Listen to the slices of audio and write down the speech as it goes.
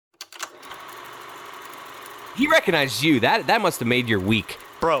He recognized you. That must have made your week.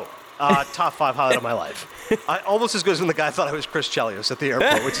 Bro, top 5 highlight of my life. Almost as good as when the guy thought I was Chris Chelios at the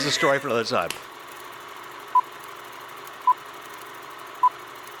airport, which is a story for another time.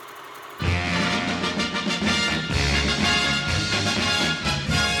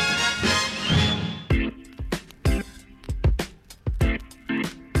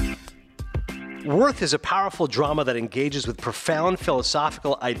 Worth is a powerful drama that engages with profound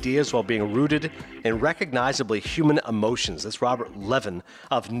philosophical ideas while being rooted in recognizably human emotions. That's Robert Levin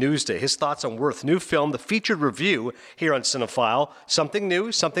of Newsday. His thoughts on Worth, new film, the featured review here on Cinephile. Something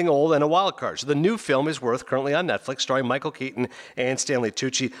new, something old, and a wild card. So the new film is Worth, currently on Netflix, starring Michael Keaton and Stanley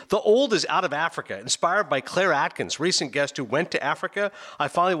Tucci. The old is Out of Africa, inspired by Claire Atkins, recent guest who went to Africa. I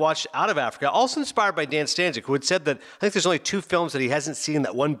finally watched Out of Africa, also inspired by Dan Stanzik, who had said that I think there's only 2 films that he hasn't seen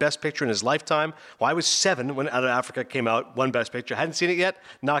that won Best Picture in his lifetime. Well, I was 7 when Out of Africa came out, won Best Picture. Hadn't seen it yet,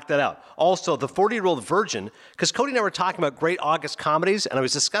 knocked that out. Also, The 40-Year-Old Virgin, because Cody and I were talking about great August comedies, and I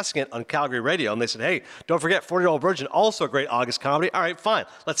was discussing it on Calgary Radio, and they said, hey, don't forget 40-Year-Old Virgin, also a great August comedy. All right, fine.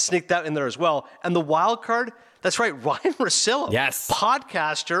 Let's sneak that in there as well. And the wild card, that's right, Ryan Russillo. Yes.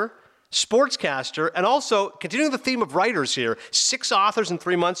 Podcaster, sportscaster, and also, continuing the theme of writers here, 6 authors in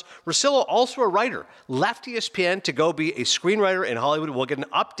 3 months. Russillo, also a writer, left ESPN to go be a screenwriter in Hollywood. We'll get an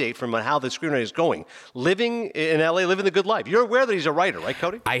update from how the screenwriting is going. Living in LA, living the good life. You're aware that he's a writer, right,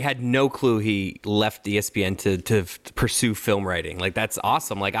 Cody? I had no clue he left ESPN to pursue film writing. Like, that's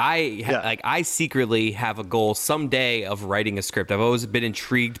awesome. Like, I secretly have a goal someday of writing a script. I've always been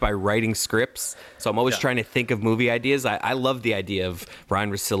intrigued by writing scripts, so I'm always trying to think of movie ideas. I love the idea of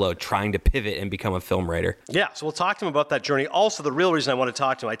Ryan Russillo trying to pivot and become a film writer. Yeah, so we'll talk to him about that journey. Also, the real reason I want to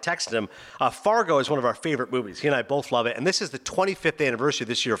talk to him, I texted him, Fargo is one of our favorite movies. He and I both love it, and this is the 25th anniversary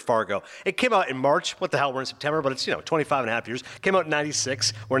this year of Fargo. It came out in March. What the hell, we're in September, but it's, 25 and a half years. Came out in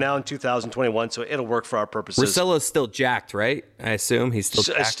 96. We're now in 2021, so it'll work for our purposes. Russillo's still jacked, right? I assume he's still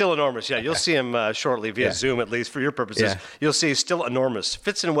jacked. Still enormous, yeah. You'll see him shortly via Zoom, at least for your purposes. Yeah. You'll see he's still enormous.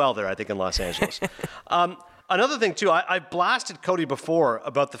 Fits in well there, I think, in Los Angeles. Another thing, too, I blasted Cody before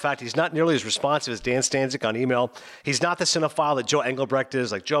about the fact he's not nearly as responsive as Dan Stanzik on email. He's not the cinephile that Joe Engelbrecht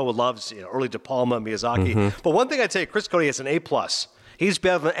is. Like, Joe loves early De Palma, Miyazaki. Mm-hmm. But one thing I'd say, Chris Cody has an A+. He's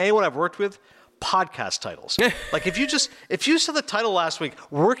better than anyone I've worked with. Podcast titles. Like, if you saw the title last week,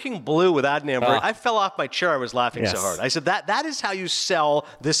 Working Blue with Adnan Virk, I fell off my chair. I was laughing so hard. I said, that is how you sell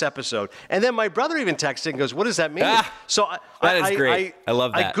this episode. And then my brother even texted and goes, what does that mean? So that is great. I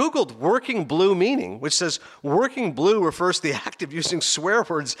love that. I Googled Working Blue meaning, which says working blue refers to the act of using swear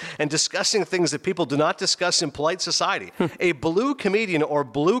words and discussing things that people do not discuss in polite society. A blue comedian or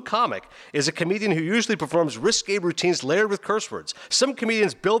blue comic is a comedian who usually performs risque routines layered with curse words. Some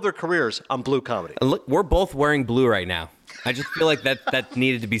comedians build their careers on blue comedy. Look, we're both wearing blue right now. I just feel like that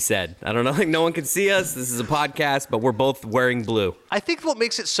needed to be said. I don't know, like no one can see us. This is a podcast, but we're both wearing blue. I think what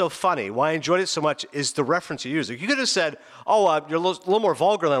makes it so funny, why I enjoyed it so much, is the reference you use. Like, you could have said, you're a little more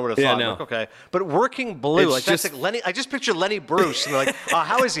vulgar than I would have thought. No. Like, okay. But Working Blue, that's like Lenny. I just picture Lenny Bruce. And they're like,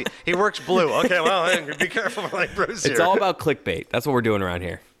 how is he? He works blue. Okay, well, be careful with Lenny Bruce here. It's all about clickbait. That's what we're doing around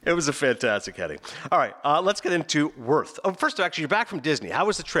here. It was a fantastic heading. All right, let's get into Worth. Oh, first, actually, you're back from Disney. How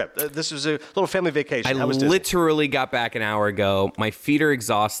was the trip? This was a little family vacation. How was Disney? Literally got back an hour ago. My feet are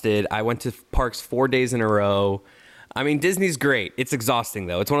exhausted. I went to parks 4 days in a row. I mean, Disney's great. It's exhausting,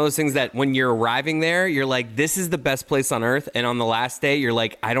 though. It's one of those things that when you're arriving there, you're like, this is the best place on earth. And on the last day, you're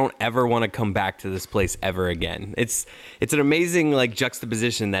like, I don't ever want to come back to this place ever again. It's an amazing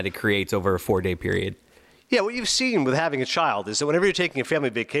juxtaposition that it creates over a 4-day period. Yeah, what you've seen with having a child is that whenever you're taking a family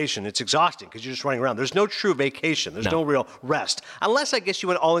vacation, it's exhausting because you're just running around. There's no true vacation. There's no real rest. Unless, I guess, you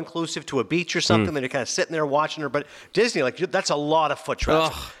went all-inclusive to a beach or something, then you're kind of sitting there watching her. But Disney, that's a lot of foot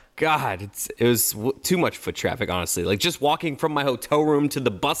traffic. Oh, God, it was too much foot traffic, honestly. Like, just walking from my hotel room to the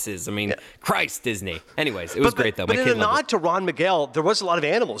buses. I mean, Christ, Disney. Anyways, it was great, though. But in a nod to Ron Miguel, there was a lot of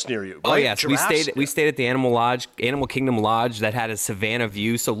animals near you, right? Oh, yes. Giraffes? We stayed at the Animal Kingdom Lodge that had a savanna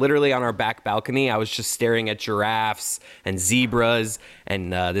view. So literally on our back balcony, I was just staring at giraffes and zebras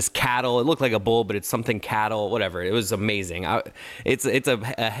and this cattle. It looked like a bull, but it's something cattle, whatever. It was amazing. It's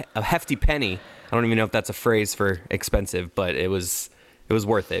a hefty penny. I don't even know if that's a phrase for expensive, but it was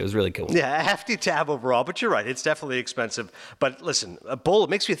worth it. It was really cool. Yeah, a hefty tab overall, but you're right. It's definitely expensive. But listen, a bull, it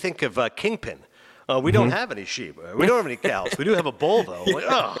makes me think of Kingpin. We don't have any sheep. We don't have any cows. We do have a bull, though.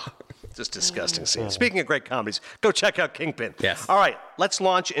 Just disgusting scene. Speaking of great comedies, go check out Kingpin. Yes. All right, let's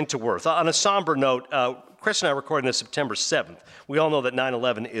launch into Worth. On a somber note, Chris and I are recording this September 7th. We all know that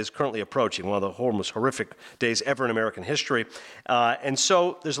 9/11 is currently approaching, one of the most horrific days ever in American history. And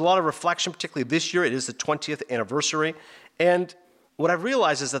so there's a lot of reflection, particularly this year. It is the 20th anniversary. And what I've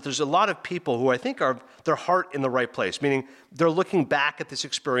realized is that there's a lot of people who I think are their heart in the right place, meaning they're looking back at this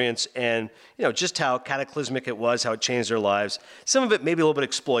experience and, just how cataclysmic it was, how it changed their lives. Some of it may be a little bit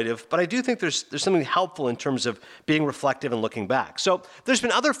exploitive, but I do think there's something helpful in terms of being reflective and looking back. So there's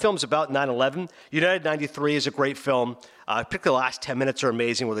been other films about 9/11. United 93 is a great film. Particularly the last 10 minutes are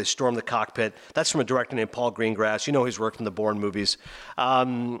amazing where they storm the cockpit. That's from a director named Paul Greengrass. He's worked in the Bourne movies.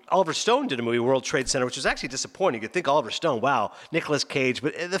 Oliver Stone did a movie, World Trade Center, which was actually disappointing. You'd think Oliver Stone, wow, Nicolas Cage,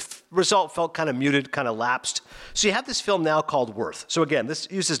 but the result felt kind of muted, kind of lapsed. So you have this film now called Worth. So again, this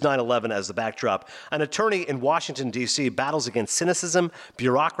uses 9/11 as the backdrop. An attorney in Washington, D.C. battles against cynicism,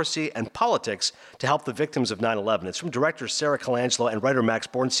 bureaucracy, and politics to help the victims of 9/11. It's from director Sarah Colangelo and writer Max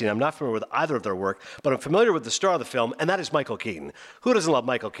Bornstein. I'm not familiar with either of their work, but I'm familiar with the star of the film, and that is Michael Keaton. Who doesn't love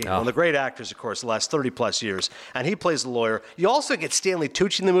Michael Keaton? One of the great actors, of course, the last 30-plus years, and he plays the lawyer. You also get Stanley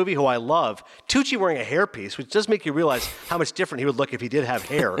Tucci in the movie, who I love. Tucci wearing a hairpiece, which does make you realize how much different he would look if he did have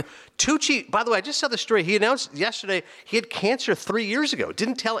hair. Tucci, by the way, I just saw the story. He announced yesterday he had cancer 3 years ago.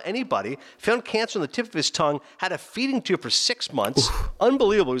 Didn't tell anybody. Found cancer on the tip of his tongue. Had a feeding tube for 6 months.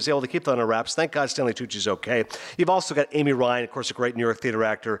 Unbelievable. He was able to keep that under wraps. Thank God Stanley Tucci's okay. You've also got Amy Ryan, of course, a great New York theater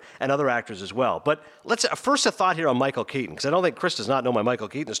actor, and other actors as well. But let's first a thought here on Michael Keaton, because I don't think Chris does not know my Michael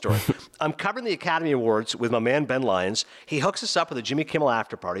Keaton story. I'm covering the Academy Awards with my man Ben Lyons. He hooks us up with a Jimmy Kimmel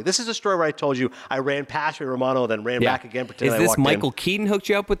after party. This is a story where I told you I ran past Ray Romano, then ran back again, pretending I walked in. Is this Michael Keaton hooked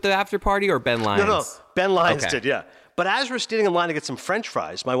you up with the after party or Ben Lyons? No. Ben Lyons did, yeah. But as we're standing in line to get some French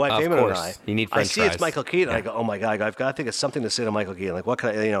fries, my wife Eamon and I, you need French I see fries. It's Michael Keaton. And I go, oh my God, I've got to think of something to say to Michael Keaton. Like, what can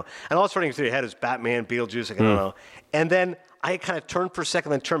I, And all that's running through your head is Batman, Beetlejuice, like, I don't know. And then I kind of turn for a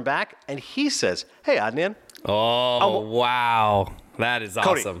second, then turn back, and he says, hey, Adnan. Oh, wow. That is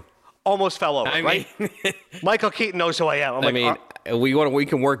Cody, awesome. Almost fell over, right? Michael Keaton knows who I am. We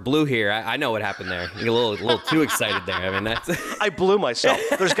can work blue here. I know what happened there. You get a little too excited there. That's. I blew myself.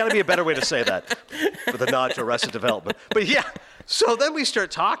 There's got to be a better way to say that, with a nod to Arrested Development. But yeah, so then we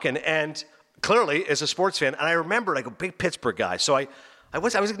start talking, and clearly, as a sports fan, and I remember like a big Pittsburgh guy, so I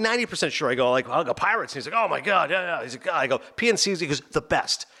was like 90% sure. I go, I'll go Pirates. And he's like, oh my God, yeah. He's like, I go, PNC's. He goes, the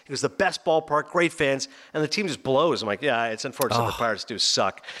best. He goes, the best ballpark, great fans, and the team just blows. I'm like, yeah, it's unfortunate the Pirates do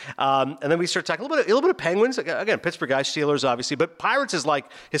suck. And then we start talking a little bit of Penguins. Again, Pittsburgh guys, Steelers, obviously, but Pirates is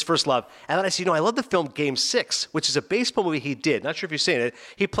like his first love. And then I say, I love the film Game 6, which is a baseball movie he did. Not sure if you've seen it.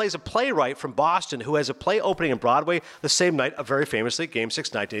 He plays a playwright from Boston who has a play opening in Broadway the same night of very famously Game 6,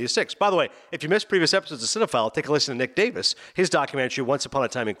 1986. By the way, if you missed previous episodes of Cinephile, take a listen to Nick Davis, his documentary, Once Upon a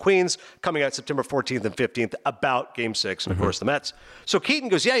Time in Queens, coming out September 14th and 15th about Game 6 and, of course, the Mets. So Keaton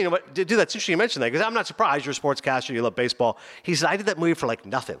goes, yeah, you know what, dude, that's interesting you mentioned that. He goes, I'm not surprised. You're a sportscaster. You love baseball. He said, I did that movie for like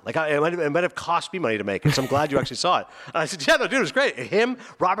nothing. Like, it might have cost me money to make it, so I'm glad you actually saw it. And I said, yeah, no, dude, it was great. Him,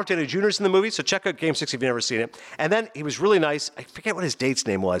 Robert Downey Jr. is in the movie, so check out Game 6 if you've never seen it. And then he was really nice. I forget what his date's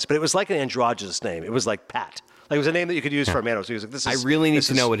name was, but it was like an androgynous name. It was like Pat. Like, it was a name that you could use for a man. So he was like, I really need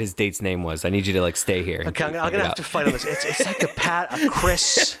to know what his date's name was. I need you to stay here. Okay, I'm gonna have to fight on this. It's like a Pat, a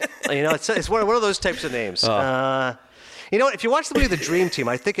Chris. It's one of those types of names. You know what? If you watch the movie The Dream Team,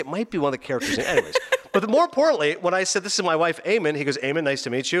 I think it might be one of the characters. Anyways. But more importantly, when I said, this is my wife, Eamon, he goes, Eamon, nice to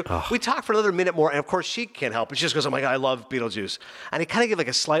meet you. We talked for another minute more, and of course, she can't help it. She just goes, oh my God, I love Beetlejuice. And he kind of gave like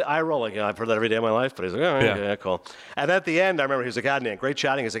a slight eye roll, like, I've heard that every day of my life. But he's like, all right, yeah, cool. And at the end, I remember he was like, Adnan, great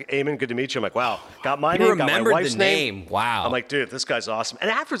chatting. He's like, Eamon, good to meet you. I'm like, wow, got my name, got my wife's name. Wow. I'm like, dude, this guy's awesome.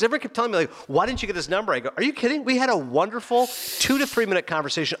 And afterwards, everyone kept telling me, like, why didn't you get his number? I go, are you kidding? We had a wonderful 2 to 3 minute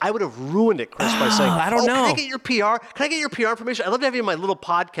conversation. I would have ruined it, Chris, by saying, I don't know. Can I get your PR? Can I get your PR information? I'd love to have you in my little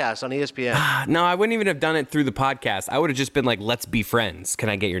podcast on ESPN. No, I wouldn't even have done it through the podcast. I would have just been like, let's be friends. Can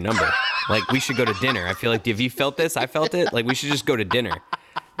I get your number? Like, we should go to dinner. I feel like, have you felt this? I felt it. Like, we should just go to dinner.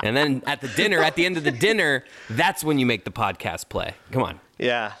 And then at the end of the dinner, that's when you make the podcast play. Come on.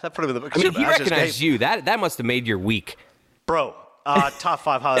 Yeah, that put him in the. I mean, he recognized you. That must have made your week. Bro, top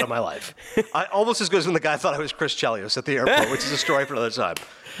 5 highlight of my life. Almost as good as when the guy thought I was Chris Chelios at the airport, which is a story for another time.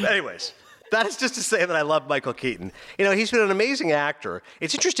 Anyways. That is just to say that I love Michael Keaton. He's been an amazing actor.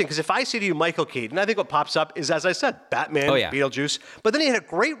 It's interesting because if I say to you Michael Keaton, I think what pops up is, as I said, Batman, Beetlejuice. But then he had a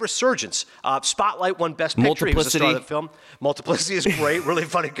great resurgence. Spotlight won Best Picture. He was the star of the film. Multiplicity is great, really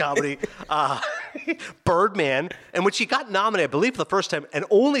funny comedy. Birdman, in which he got nominated, I believe, for the first time and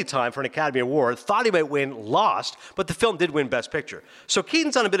only time for an Academy Award. Thought he might win, lost, but the film did win Best Picture. So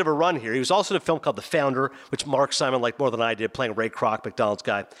Keaton's on a bit of a run here. He was also in a film called The Founder, which Mark Simon liked more than I did, playing Ray Kroc, McDonald's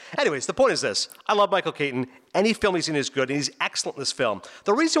guy. Anyways, the point is this. I love Michael Keaton. Any film he's in is good, and he's excellent in this film.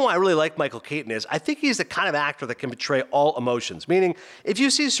 The reason why I really like Michael Keaton is I think he's the kind of actor that can portray all emotions. Meaning, if you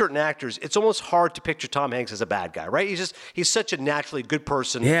see certain actors, it's almost hard to picture Tom Hanks as a bad guy, right? He's such a naturally good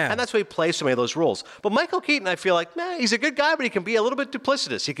person, and that's why he plays so many of those roles. But Michael Keaton, I feel like, he's a good guy, but he can be a little bit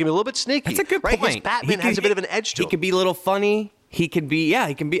duplicitous. He can be a little bit sneaky. That's a good right? point. His Batman has a bit of an edge to him. He can be a little funny. He can be,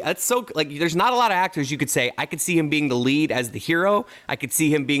 that's so, like, there's not a lot of actors you could say, I could see him being the lead as the hero. I could see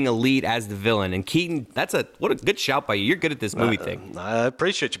him being a lead as the villain. And Keaton, what a good shout by you. You're good at this movie thing. I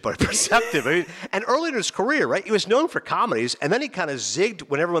appreciate you, but perceptive. And early in his career, right, he was known for comedies, and then he kind of zigged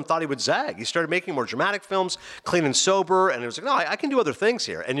when everyone thought he would zag. He started making more dramatic films, Clean and Sober, and it was like, no, I can do other things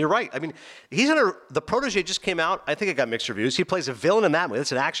here. And you're right. I mean, The Protege just came out. I think it got mixed reviews. He plays a villain in that movie.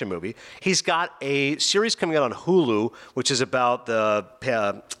 That's an action movie. He's got a series coming out on Hulu, which is about the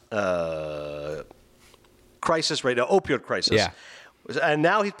crisis right now, opioid crisis. Yeah. And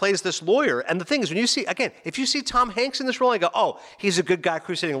now he plays this lawyer. And the thing is, if you see Tom Hanks in this role, I go, oh, he's a good guy,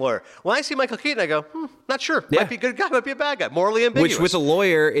 crusading lawyer. When I see Michael Keaton, I go, not sure. Yeah. Might be a good guy, might be a bad guy. Morally ambiguous. Which with a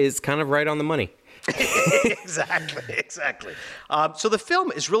lawyer is kind of right on the money. Exactly. So the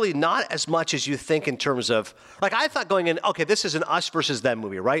film is really not as much as you think in terms of, like, I thought going in, okay, this is an us versus them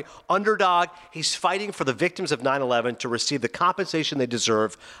movie, right? Underdog, he's fighting for the victims of 9/11 to receive the compensation they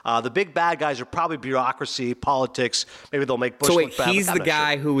deserve. The big bad guys are probably bureaucracy, politics. Maybe they'll make Bush look bad. So he's the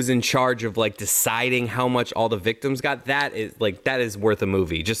guy who was in charge of, like, deciding how much all the victims got. That is worth a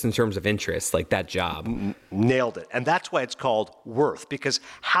movie, just in terms of interest, like that job. Nailed it. And that's why it's called worth, because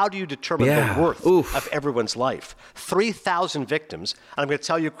how do you determine the worth of everyone's life? 3,000 victims. And I'm going to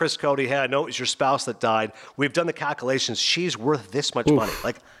tell you, Chris Cody, hey, I know it was your spouse that died. We've done the calculations. She's worth this much money.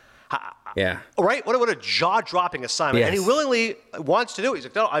 Like, right? What a jaw-dropping assignment. Yes. And he willingly wants to do it. He's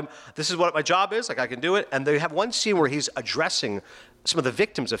like, no, this is what my job is. Like, I can do it. And they have one scene where he's addressing some of the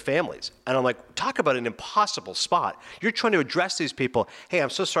victims of families. And I'm like, talk about an impossible spot. You're trying to address these people. Hey,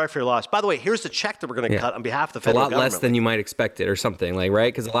 I'm so sorry for your loss. By the way, here's the check that we're going to cut on behalf of the federal government. A lot less than you might expect it or something, like,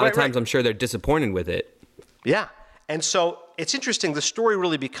 right? Because a lot of times I'm sure they're disappointed with it. Yeah. And so it's interesting. The story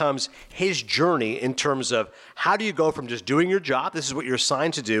really becomes his journey in terms of how do you go from just doing your job, this is what you're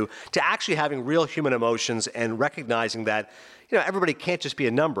assigned to do, to actually having real human emotions and recognizing that, everybody can't just be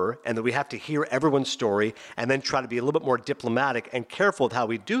a number, and that we have to hear everyone's story and then try to be a little bit more diplomatic and careful with how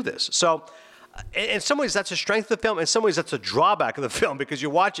we do this. So in some ways, that's a strength of the film. In some ways, that's a drawback of the film, because you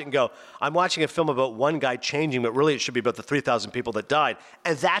watch it and go, I'm watching a film about one guy changing, but really it should be about the 3,000 people that died.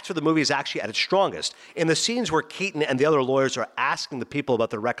 And that's where the movie is actually at its strongest. In the scenes where Keaton and the other lawyers are asking the people about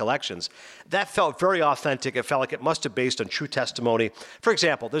their recollections, that felt very authentic. It felt like it must have been based on true testimony. For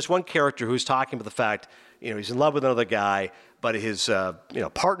example, there's one character who's talking about the fact, he's in love with another guy, but his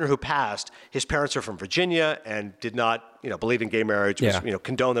partner who passed, his parents are from Virginia and did not believe in gay marriage,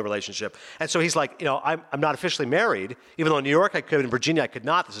 condone the relationship. And so he's like, I'm not officially married, even though in New York I could, in Virginia I could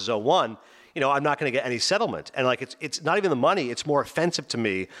not. This is '01. I'm not going to get any settlement. And like, it's not even the money. It's more offensive to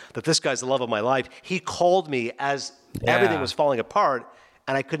me that this guy's the love of my life. He called me as everything was falling apart,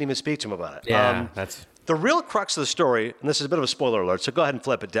 and I couldn't even speak to him about it. Yeah, that's... The real crux of the story, and this is a bit of a spoiler alert, so go ahead and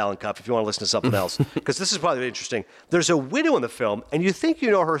flip it, Dallin Cuff, if you want to listen to something else, because this is probably interesting. There's a widow in the film, and you think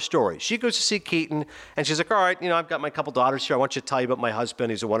you know her story. She goes to see Keaton, and she's like, all right, I've got my couple daughters here. I want you to tell you about my husband.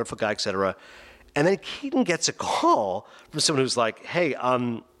 He's a wonderful guy, etc. And then Keaton gets a call from someone who's like, hey,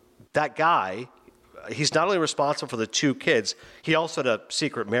 that guy, he's not only responsible for the 2 kids, he also had a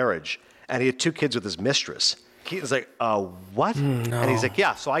secret marriage, and he had 2 kids with his mistress. Keaton's like, what? No. And he's like,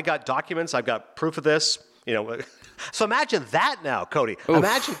 yeah, so I got documents, I've got proof of this, So imagine that now, Cody. Oof.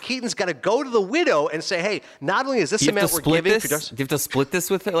 Imagine Keaton's got to go to the widow and say, hey, not only is this amount we're giving... Do you have to split this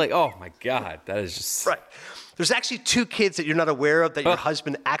with her? Like, oh my God, that is just... Right. There's actually 2 kids that you're not aware of that your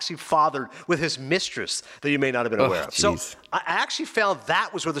husband actually fathered with his mistress that you may not have been aware of. Geez. So I actually found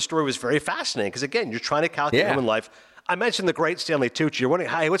that was where the story was very fascinating, because again, you're trying to calculate human life. I mentioned the great Stanley Tucci. You're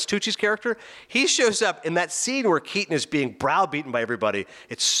wondering, hey, what's Tucci's character? He shows up in that scene where Keaton is being browbeaten by everybody.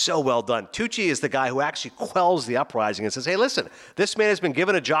 It's so well done. Tucci is the guy who actually quells the uprising and says, hey, listen, this man has been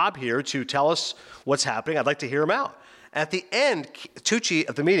given a job here to tell us what's happening. I'd like to hear him out. At the end, at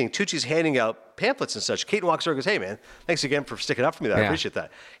the meeting, Tucci's handing out pamphlets and such. Keaton walks over and goes, hey, man, thanks again for sticking up for me there. I appreciate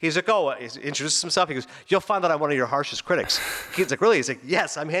that. He's like, he introduces himself. He goes, you'll find that I'm one of your harshest critics. Keaton's like, really? He's like,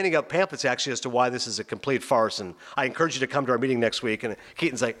 yes, I'm handing out pamphlets actually as to why this is a complete farce, and I encourage you to come to our meeting next week. And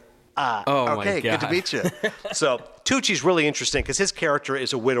Keaton's like, Oh, my okay, God. good to meet you. So Tucci's really interesting because his character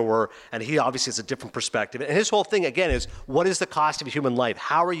is a widower, and he obviously has a different perspective. And his whole thing, again, is what is the cost of human life?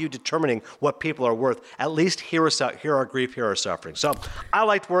 How are you determining what people are worth? At least hear us out, hear our grief, hear our suffering. So I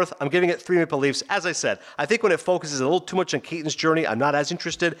liked Worth. I'm giving it 3 Maple Leafs. As I said, I think when it focuses a little too much on Keaton's journey, I'm not as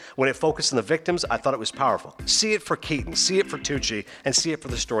interested. When it focused on the victims, I thought it was powerful. See it for Keaton, see it for Tucci, and see it for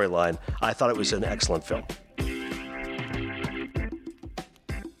the storyline. I thought it was an excellent film.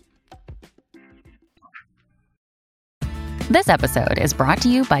 This episode is brought to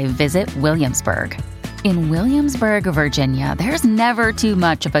you by Visit Williamsburg. In Williamsburg, Virginia, there's never too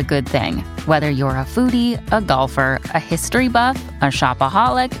much of a good thing. Whether you're a foodie, a golfer, a history buff, a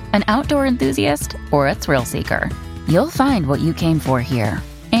shopaholic, an outdoor enthusiast, or a thrill seeker, you'll find what you came for here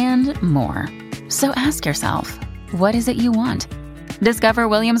and more. So ask yourself, what is it you want? Discover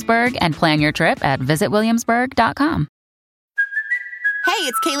Williamsburg and plan your trip at visitwilliamsburg.com. Hey,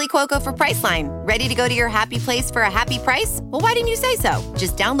 it's Kaylee Cuoco for Priceline. Ready to go to your happy place for a happy price? Well, why didn't you say so?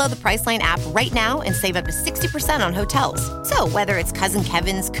 Just download the Priceline app right now and save up to 60% on hotels. So whether it's Cousin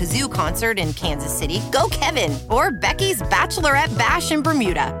Kevin's Kazoo Concert in Kansas City, go Kevin, or Becky's Bachelorette Bash in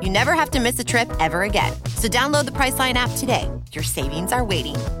Bermuda, you never have to miss a trip ever again. So download the Priceline app today. Your savings are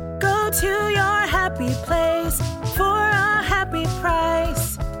waiting. Go to your happy place for a happy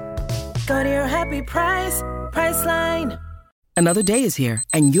price. Go to your happy price, Priceline. Another day is here,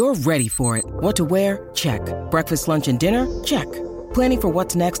 and you're ready for it. What to wear? Check. Breakfast, lunch, and dinner? Check. Planning for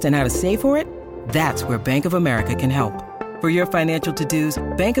what's next and how to save for it? That's where Bank of America can help. For your financial to-dos,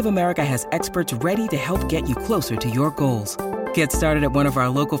 Bank of America has experts ready to help get you closer to your goals. Get started at one of our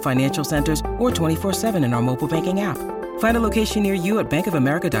local financial centers or 24/7 in our mobile banking app. Find a location near you at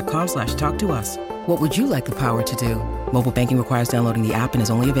bankofamerica.com/talktous. What would you like the power to do? Mobile banking requires downloading the app and is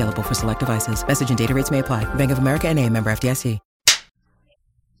only available for select devices. Message and data rates may apply. Bank of America N.A., member FDIC.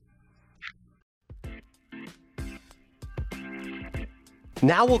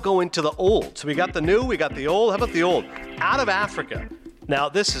 Now we'll go into the old. So we got the new, we got the old. How about the old? Out of Africa. Now,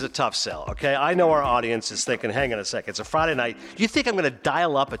 this is a tough sell, okay? I know our audience is thinking, hang on a second, it's a Friday night. You think I'm going to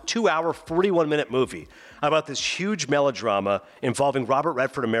dial up a 2-hour, 41-minute movie about this huge melodrama involving Robert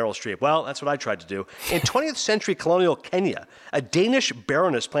Redford and Meryl Streep? Well, that's what I tried to do. In 20th century colonial Kenya, a Danish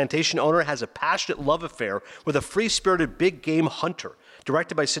baroness plantation owner has a passionate love affair with a free-spirited big game hunter,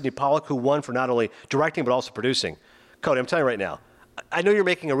 directed by Sidney Pollack, who won for not only directing but also producing. Cody, I'm telling you right now, I know you're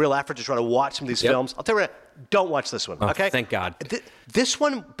making a real effort to try to watch some of these films. I'll tell you right now, don't watch this one, okay? Thank God. This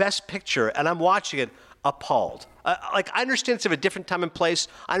one, Best Picture, and I'm watching it appalled. I understand it's of a different time and place.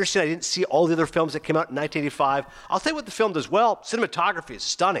 I understand I didn't see all the other films that came out in 1985. I'll tell you what the film does well. Cinematography is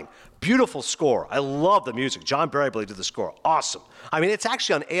stunning. Beautiful score. I love the music. John Barry, I believe, did the score. Awesome. I mean, it's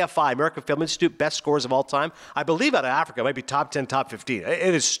actually on AFI, American Film Institute, best scores of all time. I believe out of Africa, it might be top 10, top 15.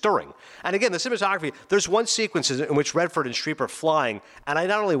 It is stirring. And again, the cinematography, there's one sequence in which Redford and Streep are flying, and I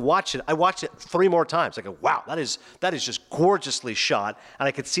not only watched it, I watched it 3 more times. I go, wow, that is just gorgeously shot, and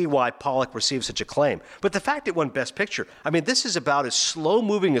I could see why Pollack received such acclaim. But the fact it won Best Picture, I mean, this is about as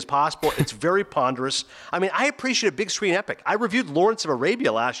slow-moving as possible. It's very ponderous. I mean, I appreciate a big screen epic. I reviewed Lawrence of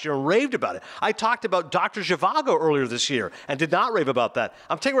Arabia last year and raved about it. I talked about Dr. Zhivago earlier this year and did not rave about that.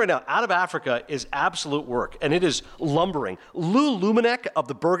 I'm telling you right now, Out of Africa is absolute work, and it is lumbering. Lou Lumanek of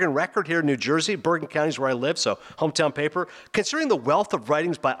the Bergen Record here in New Jersey, Bergen County is where I live, so hometown paper. Considering the wealth of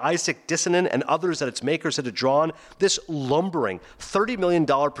writings by Isaac Dissinen and others that its makers had drawn, this lumbering $30 million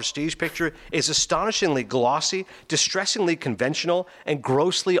prestige picture is astonishingly glossy, distressingly conventional, and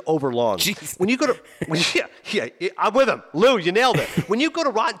grossly overlong. Jeez. When you go to, yeah, I'm with him. Lou, you nailed it. When you go to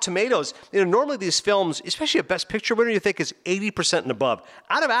Rotten Tomatoes, normally these films, especially a Best Picture winner, you think is 80% and above.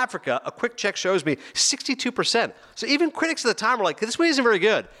 Out of Africa, a quick check shows me 62%. So even critics at the time were like, this movie isn't very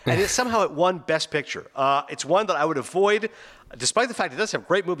good. And yet somehow it won Best Picture. It's one that I would avoid, despite the fact it does have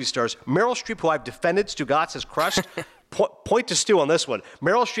great movie stars. Meryl Streep, who I've defended, Stu Gatz has crushed. Point to Stu on this one.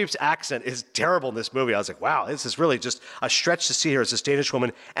 Meryl Streep's accent is terrible in this movie. I was like, wow, this is really just a stretch to see her as this Danish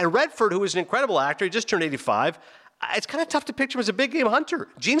woman. And Redford, who is an incredible actor, he just turned 85. It's kind of tough to picture him as a big game hunter.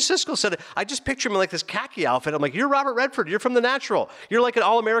 Gene Siskel said, I just picture him in like this khaki outfit. I'm like, you're Robert Redford. You're from The Natural. You're like an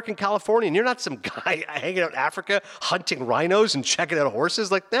all-American Californian. You're not some guy hanging out in Africa hunting rhinos and checking out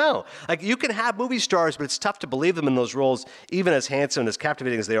horses. Like, no. Like, you can have movie stars, but it's tough to believe them in those roles, even as handsome and as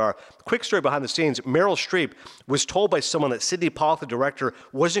captivating as they are. Quick story behind the scenes. Meryl Streep was told by someone that Sidney Pollack, the director,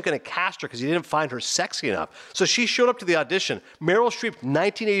 wasn't going to cast her because he didn't find her sexy enough. So she showed up to the audition. Meryl Streep,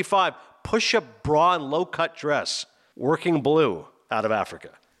 1985, push-up bra and low-cut dress. Working blue, Out of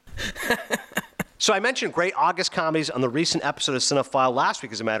Africa. So I mentioned great August comedies on the recent episode of Cinephile last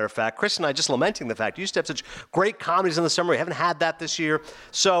week, as a matter of fact. Chris and I just lamenting the fact you used to have such great comedies in the summer. We haven't had that this year.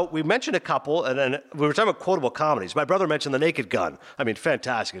 So we mentioned a couple, and then we were talking about quotable comedies. My brother mentioned The Naked Gun. I mean,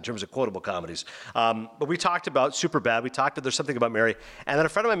 fantastic in terms of quotable comedies. But we talked about Superbad. We talked about There's Something About Mary. And then a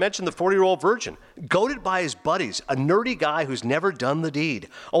friend of mine mentioned The 40-Year-Old Virgin. Goated by his buddies, a nerdy guy who's never done the deed,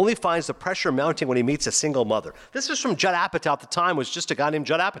 only finds the pressure mounting when he meets a single mother. This is from Judd Apatow at the time, was just a guy named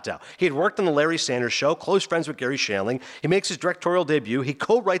Judd Apatow. He had worked on the Larry Sanders Show, close friends with Gary Shandling. He makes his directorial debut. He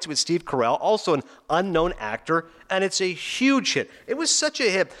co-writes with Steve Carell, also an unknown actor, and it's a huge hit. It was such a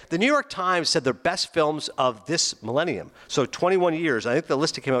hit. The New York Times said their best films of this millennium. So 21 years. I think the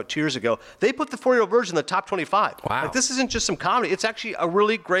list that came out 2 years ago. They put The 40-Year-Old Virgin in the top 25. Wow. Like, this isn't just some comedy. It's actually a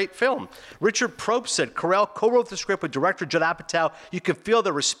really great film. Richard Probst said Carell co-wrote the script with director Judd Apatow. You can feel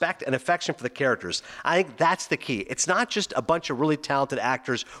the respect and affection for the characters. I think that's the key. It's not just a bunch of really talented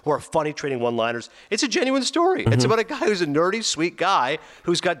actors who are funny trading one-liners. It's a genuine story. It's about a guy who's a nerdy, sweet guy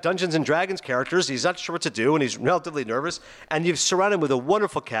who's got Dungeons and Dragons characters. He's not sure what to do, and he's relatively nervous. And you've surrounded him with a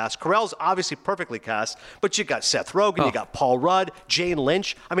wonderful cast. Carell's obviously perfectly cast, but you got Seth Rogen, you got Paul Rudd, Jane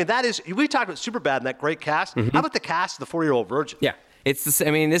Lynch. I mean, that is, we talked about Superbad and that great cast. How about the cast of The 40-Year-Old Virgin? Yeah. It's the, I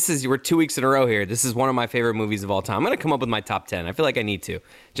mean, we're 2 weeks in a row here. This is one of my favorite movies of all time. I'm going to come up with my top 10. I feel like I need to.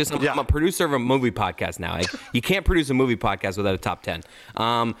 I'm a producer of a movie podcast now. You can't produce a movie podcast without a top 10.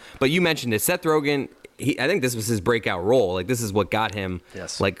 But you mentioned it. Seth Rogen, I think this was his breakout role. Like, this is what got him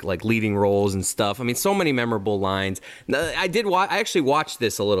like leading roles and stuff. I mean, so many memorable lines. I actually watched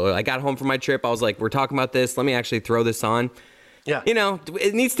this a little. I got home from my trip. I was like, we're talking about this. Let me actually throw this on. Yeah. You know,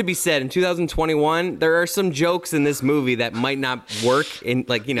 it needs to be said, in 2021, there are some jokes in this movie that might not work in,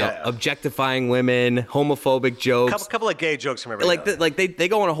 like, you know, objectifying women, homophobic jokes. Couple of gay jokes from every they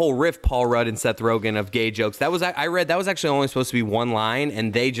go on a whole riff, Paul Rudd and Seth Rogen, of gay jokes. I read that was actually only supposed to be one line,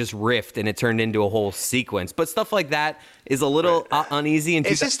 and they just riffed, and it turned into a whole sequence. But stuff like that is a little uneasy.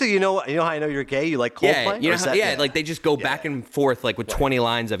 Is this the, you know how I know you're gay? You like Coldplay? Yeah, like they just go back and forth, like with 20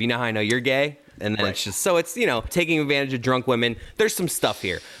 lines of, you know how I know you're gay? And then it's just, so it's, you know, taking advantage of drunk women. There's some stuff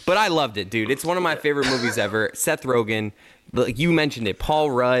here. But I loved it, dude. It's one of my favorite movies ever. Seth Rogen, like you mentioned it, Paul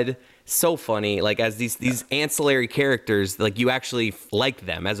Rudd, so funny. Like, as these ancillary characters, like, you actually like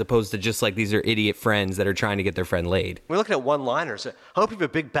them, as opposed to just like these are idiot friends that are trying to get their friend laid. We're looking at one-liners. I hope you have a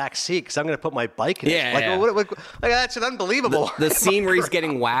big back seat, because I'm going to put my bike in it. Like, that's an unbelievable. The scene where he's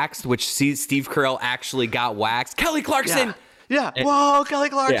getting waxed, which Steve Carell actually got waxed. Kelly Clarkson! Yeah. Whoa, Kelly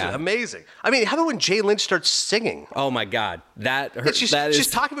Clarkson. Yeah. Amazing. I mean, how about when Jane Lynch starts singing? Oh, my God. She's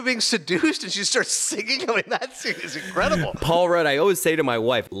talking about being seduced, and she starts singing. I mean, that scene is incredible. Paul Rudd, I always say to my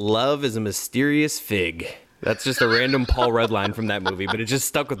wife, love is a mysterious fig. That's just a random Paul Rudd line from that movie, but it just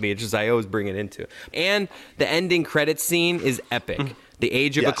stuck with me. It's just, I always bring it into it. And the ending credits scene is epic. The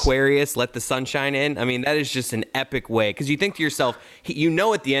Age of Aquarius, Let the Sunshine In. I mean, that is just an epic way. Because you think to yourself, you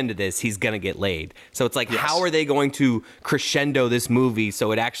know at the end of this, he's going to get laid. So it's like, how are they going to crescendo this movie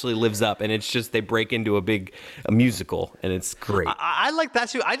so it actually lives up? And it's just, they break into a musical, and it's great. I like that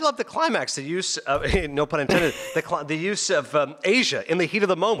too. I love the climax, the use of, no pun intended, the use of Asia in the heat of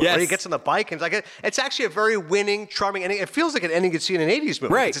the moment, where he gets on the bike. And it's actually a very winning, charming ending. It feels like an ending you'd see in an 80s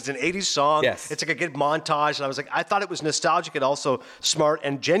movie. Right. It's an 80s song. Yes. It's like a good montage. And I thought it was nostalgic and also smart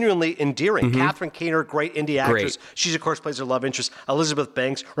and genuinely endearing. Catherine Keener, great indie actress. She's, of course, plays her love interest. Elizabeth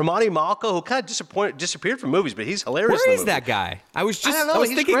Banks. Romani Malco, who kind of disappeared from movies, but he's hilarious. Where is that guy? I was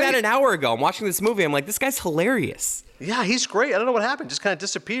thinking that an hour ago. I'm watching this movie. I'm like, this guy's hilarious. Yeah, he's great. I don't know what happened. Just kind of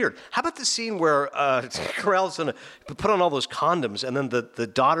disappeared. How about the scene where Carell's going to put on all those condoms, and then the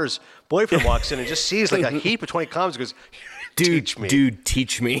daughter's boyfriend walks in and just sees like a heap of 20 condoms and goes, teach me. Dude,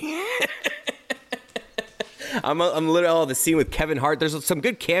 teach me. I'm literally the scene with Kevin Hart. There's some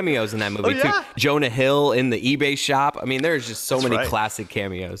good cameos in that movie too. Jonah Hill in the eBay shop. I mean, there's just so many classic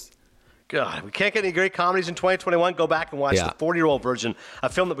cameos. God, we can't get any great comedies in 2021. Go back and watch The 40-Year-Old Virgin, a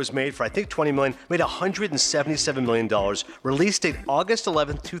film that was made for, I think, $20 million, made $177 million. Release date August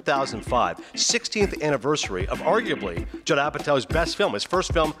 11th, 2005. 16th anniversary of arguably Judd Apatow's best film. His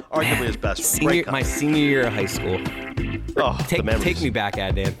first film, arguably his best film. My senior year of high school. Oh, take me back,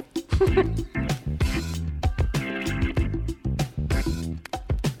 Adnan.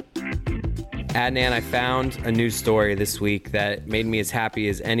 Adnan, I found a news story this week that made me as happy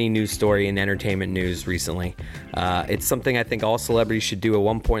as any news story in entertainment news recently. It's something I think all celebrities should do at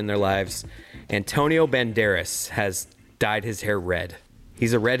one point in their lives. Antonio Banderas has dyed his hair red.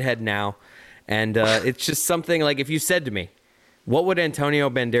 He's a redhead now. And it's just something like, if you said to me, what would Antonio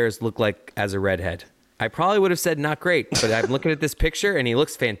Banderas look like as a redhead? I probably would have said not great, but I'm looking at this picture and he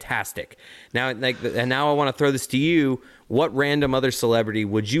looks fantastic. Now, and now I want to throw this to you. What random other celebrity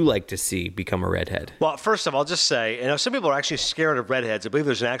would you like to see become a redhead? Well, first of all, I'll just say, some people are actually scared of redheads. I believe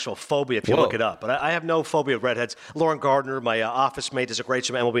there's an actual phobia if you Whoa. look it up. But I have no phobia of redheads. Lauren Gardner, my office mate, does a great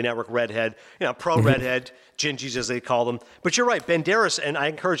job, MLB Network redhead. Pro-redhead, gingies as they call them. But you're right, Banderas, and I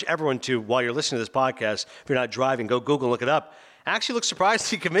encourage everyone to, while you're listening to this podcast, if you're not driving, go Google and look it up. Actually looks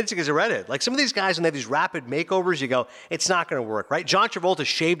surprisingly convincing as a redhead. Like some of these guys, when they have these rapid makeovers, you go, it's not going to work, right? John Travolta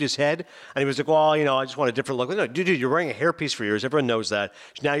shaved his head, and he was like, well, I just want a different look. No, dude, you're wearing a hairpiece for years. Everyone knows that.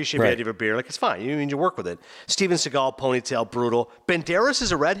 Now you shave your head, you have a beard. Like, it's fine. You work with it. Steven Seagal, ponytail, brutal. Banderas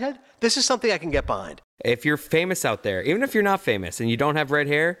is a redhead? This is something I can get behind. If you're famous out there, even if you're not famous and you don't have red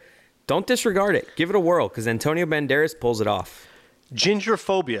hair, don't disregard it. Give it a whirl, because Antonio Banderas pulls it off.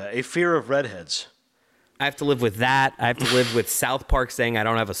 Gingerphobia, a fear of redheads. I have to live with that. I have to live with South Park saying I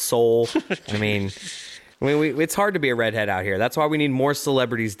don't have a soul. I mean, it's hard to be a redhead out here. That's why we need more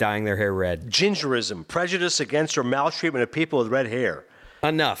celebrities dyeing their hair red. Gingerism, prejudice against or maltreatment of people with red hair.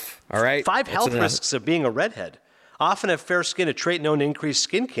 Enough, all right? 5 That's health enough. risks of being a redhead. Often have fair skin, a trait known to increase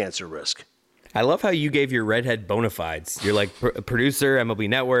skin cancer risk. I love how you gave your redhead bona fides. You're like producer, MLB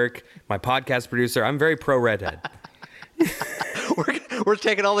Network, my podcast producer. I'm very pro redhead. We're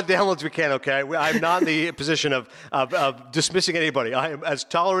taking all the downloads we can, okay? I'm not in the position of dismissing anybody. I am as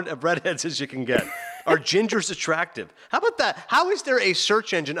tolerant of redheads as you can get. Are gingers attractive? How about that? How is there a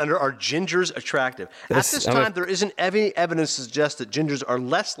search engine under are gingers attractive? At this time, there isn't any evidence to suggest that gingers are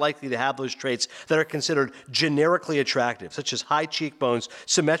less likely to have those traits that are considered generically attractive, such as high cheekbones,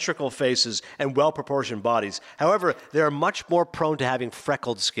 symmetrical faces, and well-proportioned bodies. However, they are much more prone to having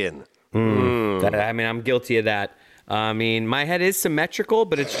freckled skin. I'm guilty of that. I mean, my head is symmetrical,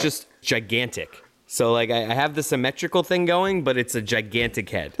 but it's just gigantic. So, I have the symmetrical thing going, but it's a gigantic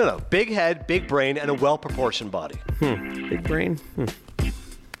head. No. Big head, big brain, and a well-proportioned body. Big brain?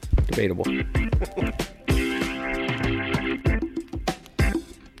 Debatable.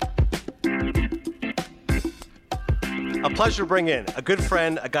 A pleasure to bring in a good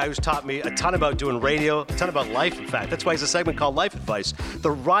friend, a guy who's taught me a ton about doing radio, a ton about life, in fact. That's why he's a segment called Life Advice. The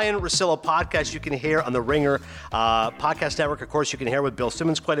Ryan Russillo podcast you can hear on the Ringer podcast network. Of course, you can hear with Bill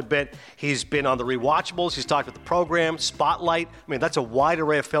Simmons quite a bit. He's been on the Rewatchables. He's talked with the program, Spotlight. I mean, that's a wide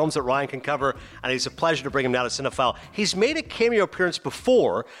array of films that Ryan can cover, and it's a pleasure to bring him down to Cinephile. He's made a cameo appearance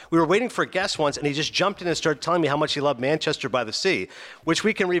before. We were waiting for a guest once, and he just jumped in and started telling me how much he loved Manchester by the Sea, which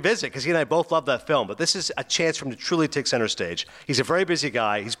we can revisit, because he and I both love that film. But this is a chance for him to truly take center stage. He's a very busy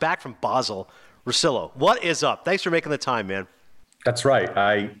guy. He's back from Basel. Russillo, what is up? Thanks for making the time, man. That's right.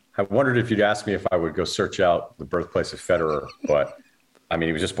 I wondered if you'd ask me if I would go search out the birthplace of Federer, but I mean,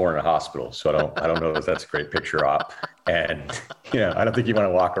 he was just born in a hospital, so I don't know if that's a great picture op. And I don't think you want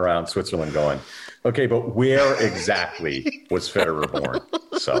to walk around Switzerland going, okay, but where exactly was Federer born?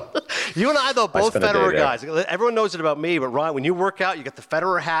 So you and I, though, both Federer guys. There. Everyone knows it about me, but Ryan, when you work out, you get the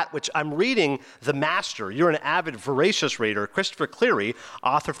Federer hat, which I'm reading The Master. You're an avid, voracious reader. Christopher Cleary,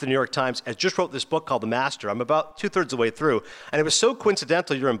 author for the New York Times, has just wrote this book called The Master. I'm about 2/3 of the way through, and it was so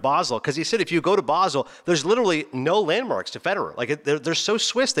coincidental you're in Basel, because he said if you go to Basel, there's literally no landmarks to Federer. Like, they're so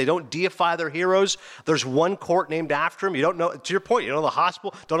Swiss, they don't deify their heroes. There's one court named after him. You don't know, to your point, you don't know the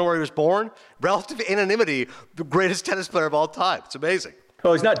hospital, don't know where he was born. Relative anonymity, the greatest tennis player of all time. It's amazing.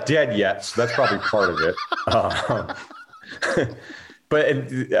 Well, he's not dead yet, so that's probably part of it.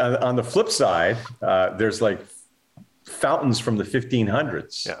 But on the flip side, there's like fountains from the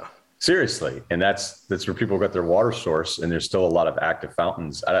 1500s. Yeah. Seriously. And that's where people got their water source, and there's still a lot of active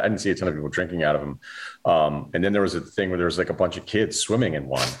fountains. I didn't see a ton of people drinking out of them. And then there was a thing where there was like a bunch of kids swimming in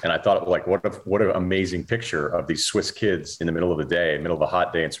one. And I thought, like, what an amazing picture of these Swiss kids in the middle of the day, middle of a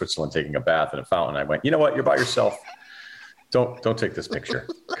hot day in Switzerland, taking a bath in a fountain. I went, you know what? You're by yourself. Don't take this picture,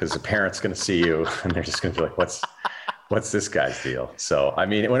 because the parent's going to see you and they're just going to be like, what's this guy's deal? So, I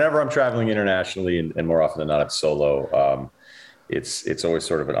mean, whenever I'm traveling internationally, and more often than not, it's solo, it's always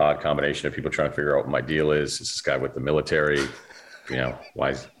sort of an odd combination of people trying to figure out what my deal is. Is this guy with the military?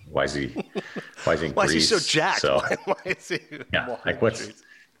 Why is he in Greece? Why is he so jacked? So, why is he? Yeah,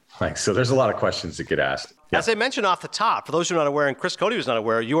 so there's a lot of questions that get asked. Yeah. As I mentioned off the top, for those who are not aware, and Chris Cody was not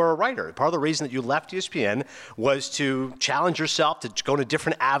aware, you are a writer. Part of the reason that you left ESPN was to challenge yourself, to go in a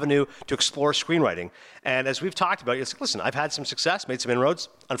different avenue, to explore screenwriting. And as we've talked about, you said, listen, I've had some success, made some inroads.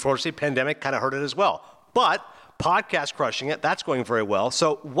 Unfortunately, pandemic kind of hurt it as well. But podcast crushing it, that's going very well.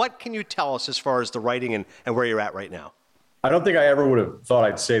 So what can you tell us as far as the writing and where you're at right now? I don't think I ever would have thought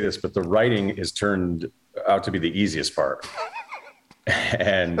I'd say this, but the writing has turned out to be the easiest part.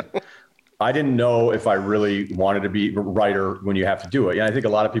 And I didn't know if I really wanted to be a writer when you have to do it. And I think a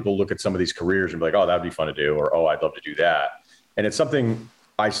lot of people look at some of these careers and be like, oh, that'd be fun to do, or, oh, I'd love to do that. And it's something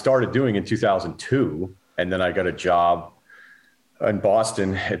I started doing in 2002. And then I got a job in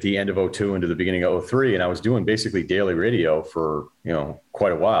Boston at the end of 2002 into the beginning of 2003. And I was doing basically daily radio for,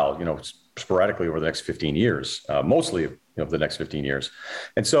 quite a while, sporadically over the next 15 years, mostly, the next 15 years.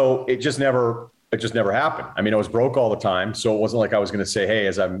 And so it just never happened. I mean, I was broke all the time. So it wasn't like I was going to say, hey,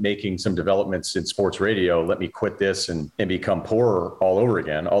 as I'm making some developments in sports radio, let me quit this and become poorer all over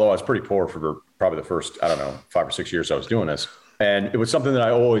again. Although I was pretty poor for probably the first, 5 or 6 years I was doing this. And it was something that I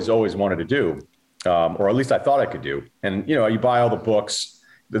always wanted to do. Or at least I thought I could do. And, you buy all the books.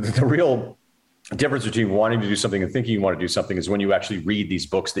 The real difference between wanting to do something and thinking you want to do something is when you actually read these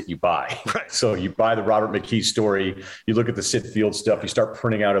books that you buy. Right. So you buy the Robert McKee story, you look at the Sid Field stuff, you start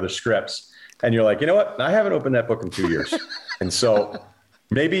printing out other scripts, and you're like, you know what? I haven't opened that book in 2 years. And so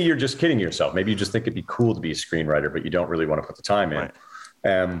maybe you're just kidding yourself. Maybe you just think it'd be cool to be a screenwriter, but you don't really want to put the time in.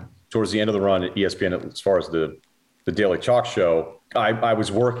 Right. Towards the end of the run at ESPN, as far as the Daily Chalk Show, I was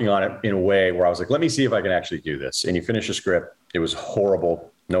working on it in a way where I was like, let me see if I can actually do this. And you finish a script. It was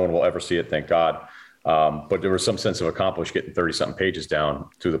horrible. No one will ever see it, thank God. But there was some sense of accomplishment getting 30-something pages down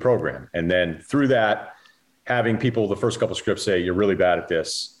through the program. And then through that, having people, the first couple of scripts say, you're really bad at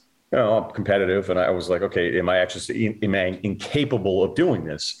this. I'm competitive. And I was like, okay, am I incapable of doing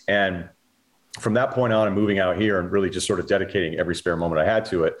this? And from that point on and moving out here and really just sort of dedicating every spare moment I had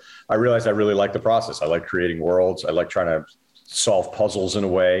to it, I realized I really liked the process. I like creating worlds. I like trying to solve puzzles in a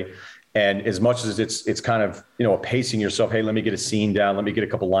way. And as much as it's kind of, pacing yourself, hey, let me get a scene down. Let me get a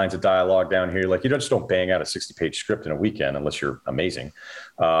couple lines of dialogue down here. Like, you just don't bang out a 60-page script in a weekend unless you're amazing.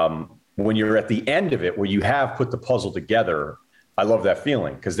 When you're at the end of it, where you have put the puzzle together, I love that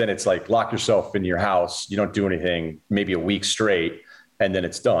feeling, because then it's like lock yourself in your house. You don't do anything, maybe a week straight, and then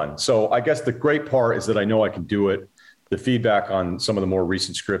it's done. So I guess the great part is that I know I can do it. The feedback on some of the more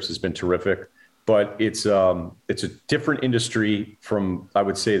recent scripts has been terrific. But it's a different industry from, I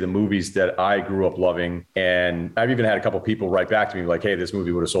would say, the movies that I grew up loving. And I've even had a couple of people write back to me like, hey, this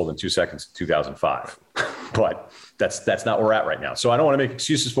movie would have sold in 2 seconds in 2005. But that's not where we're at right now. So I don't want to make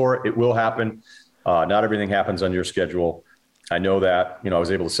excuses for it. It will happen. Not everything happens on your schedule. I know that, I was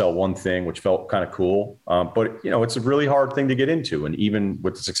able to sell one thing, which felt kind of cool. But, it's a really hard thing to get into. And even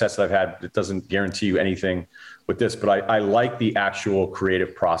with the success that I've had, it doesn't guarantee you anything with this. But I like the actual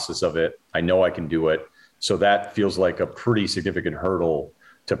creative process of it. I know I can do it. So that feels like a pretty significant hurdle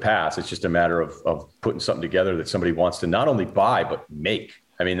to pass. It's just a matter of putting something together that somebody wants to not only buy, but make.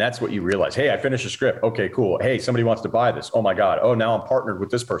 I mean, that's what you realize. Hey, I finished a script. Okay, cool. Hey, somebody wants to buy this. Oh my God. Oh, now I'm partnered with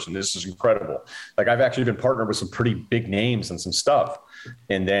this person. This is incredible. Like, I've actually been partnered with some pretty big names and some stuff.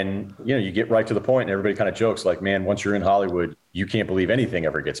 And then, you get right to the point and everybody kind of jokes like, man, once you're in Hollywood, you can't believe anything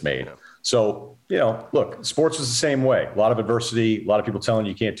ever gets made. So, look, sports is the same way. A lot of adversity, a lot of people telling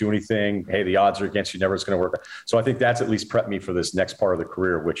you can't do anything. Hey, the odds are against you. Never it's going to work. So I think that's at least prepped me for this next part of the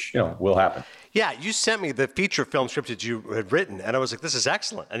career, which, will happen. Yeah, you sent me the feature film script that you had written, and I was like, this is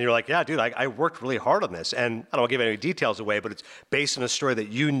excellent. And you're like, yeah, dude, I worked really hard on this. And I don't want to give any details away, but it's based on a story that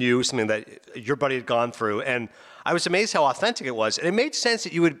you knew, something that your buddy had gone through. And I was amazed how authentic it was. And it made sense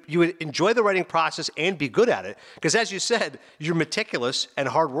that you would enjoy the writing process and be good at it. Because as you said, you're meticulous and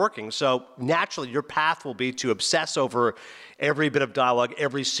hardworking. So naturally, your path will be to obsess over every bit of dialogue,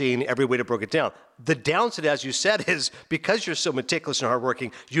 every scene, every way to break it down. The downside, as you said, is because you're so meticulous and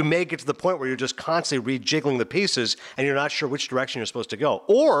hardworking, you may get to the point where you're just constantly rejiggling the pieces and you're not sure which direction you're supposed to go.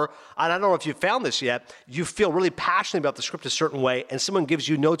 Or, and I don't know if you've found this yet, you feel really passionate about the script a certain way and someone gives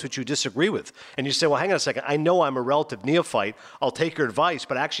you notes which you disagree with. And you say, well, hang on a second, I know I'm a relative neophyte, I'll take your advice,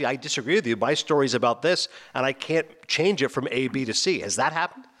 but actually I disagree with you. My story's about this and I can't change it from A, B to C. Has that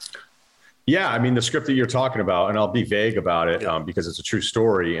happened? Yeah, I mean, the script that you're talking about, and I'll be vague about it because it's a true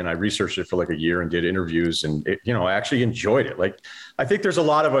story, and I researched it for like a year and did interviews, and I actually enjoyed it. Like, I think there's a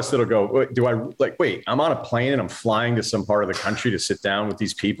lot of us that'll go, wait, I'm on a plane and I'm flying to some part of the country to sit down with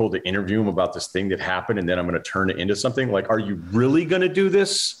these people to interview them about this thing that happened, and then I'm going to turn it into something. Like, are you really going to do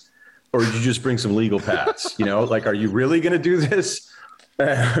this, or did you just bring some legal pads? Are you really going to do this?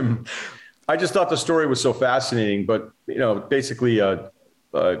 I just thought the story was so fascinating, but basically.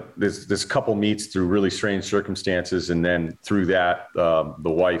 This couple meets through really strange circumstances, and then through that, the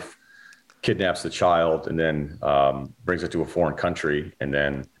wife kidnaps the child and then brings it to a foreign country, and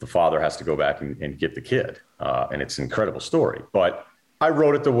then the father has to go back and get the kid. And it's an incredible story. But I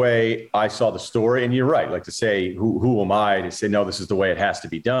wrote it the way I saw the story, and you're right. Like, to say, who am I to say, no, this is the way it has to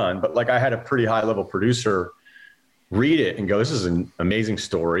be done? But like, I had a pretty high level producer read it and go, this is an amazing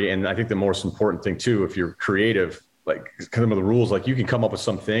story. And I think the most important thing too, if you're creative, kind of the rules, like you can come up with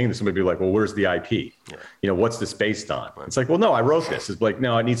something and somebody be like, well, where's the IP? Yeah. You know, what's this based on? It's like, well, no, I wrote this. It's like,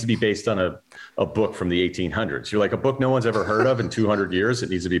 no, it needs to be based on a book from the 1800s. You're like, a book no one's ever heard of in 200 years.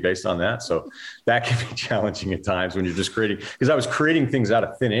 It needs to be based on that. So that can be challenging at times when you're just creating, because I was creating things out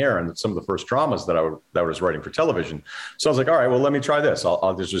of thin air and some of the first dramas that I was writing for television. So I was like, all right, well, let me try this.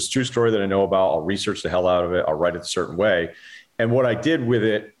 There's this true story that I know about. I'll research the hell out of it. I'll write it a certain way. And what I did with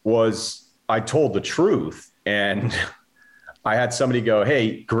it was I told the truth. And I had somebody go,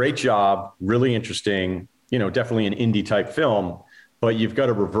 hey, great job, really interesting, you know, definitely an indie type film, but you've got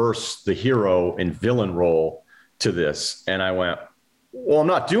to reverse the hero and villain role to this. And I went, well, I'm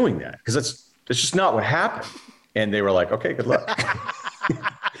not doing that because that's just not what happened. And they were like, okay, good luck.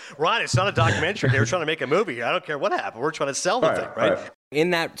 Ron, it's not a documentary. They were trying to make a movie. I don't care what happened. We're trying to sell the thing, right? In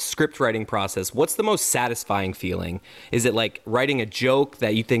that script writing process, what's the most satisfying feeling? Is it like writing a joke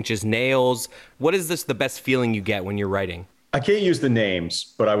that you think just nails? What is the best feeling you get when you're writing? I can't use the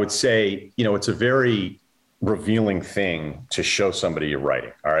names, but I would say, you know, it's a very revealing thing to show somebody you're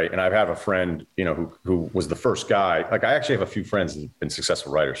writing. All right. And I have a friend, you know, who was the first guy. Like, I actually have a few friends that have been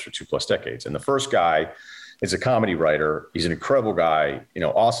successful writers for 2+ decades. And the first guy is a comedy writer. He's an incredible guy, you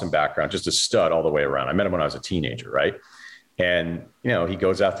know, awesome background, just a stud all the way around. I met him when I was a teenager. Right. And, you know, he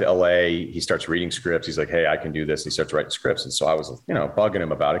goes out to LA, he starts reading scripts. He's like, hey, I can do this. And he starts writing scripts. And so I was, you know, bugging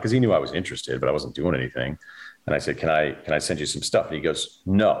him about it because he knew I was interested, but I wasn't doing anything. And I said, can I send you some stuff? And he goes,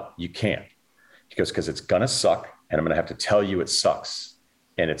 no, you can't. He goes, because it's going to suck. And I'm going to have to tell you it sucks.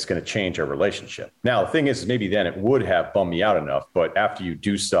 And it's going to change our relationship. Now, the thing is, maybe then it would have bummed me out enough. But after you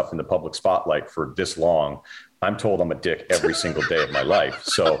do stuff in the public spotlight for this long, I'm told I'm a dick every single day of my life.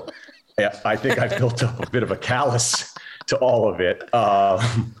 So I think I've built up a bit of a callus to all of it.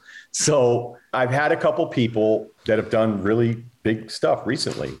 So I've had a couple people that have done really big stuff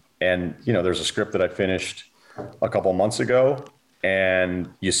recently. And, you know, there's a script that I finished a couple of months ago,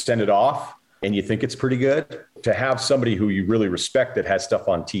 and you send it off and you think it's pretty good. To have somebody who you really respect that has stuff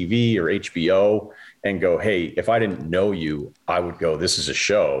on TV or HBO and go, hey, if I didn't know you, I would go, this is a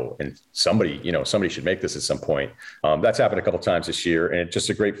show and somebody should make this at some point. That's happened a couple of times this year, and it's just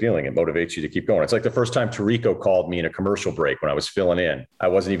a great feeling. It motivates you to keep going. It's like the first time Tirico called me in a commercial break when I was filling in. I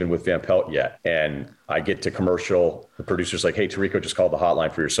wasn't even with Van Pelt yet. And I get to commercial. The producer's like, hey, Tirico just called the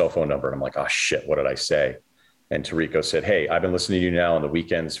hotline for your cell phone number. And I'm like, oh shit, what did I say? And Tirico said, hey, I've been listening to you now on the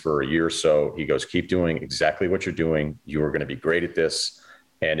weekends for a year or so. He goes, keep doing exactly what you're doing. You are going to be great at this.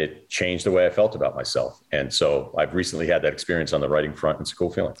 And it changed the way I felt about myself. And so I've recently had that experience on the writing front. It's a cool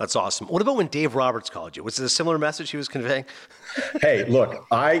feeling. That's awesome. What about when Dave Roberts called you? Was it a similar message he was conveying? Hey, look,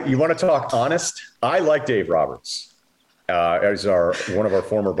 you want to talk honest? I like Dave Roberts. As one of our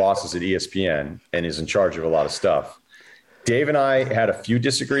former bosses at ESPN and is in charge of a lot of stuff. Dave and I had a few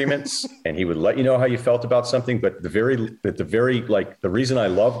disagreements, and he would let you know how you felt about something. But the reason I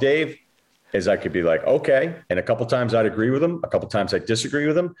love Dave is I could be like, okay. And a couple times I'd agree with him. A couple times I'd disagree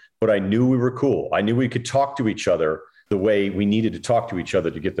with him, but I knew we were cool. I knew we could talk to each other the way we needed to talk to each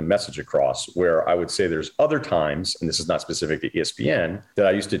other to get the message across, where I would say there's other times, and this is not specific to ESPN, that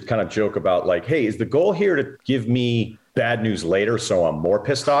I used to kind of joke about like, hey, is the goal here to give me bad news later so I'm more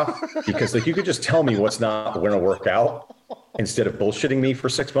pissed off? Because like you could just tell me what's not going to work out instead of bullshitting me for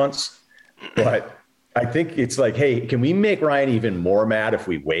 6 months. But I think it's like, hey, can we make Ryan even more mad if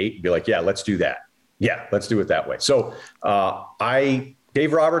we wait? Be like, yeah, let's do that. Yeah, let's do it that way. So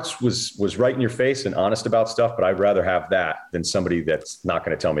Dave Roberts was right in your face and honest about stuff, but I'd rather have that than somebody that's not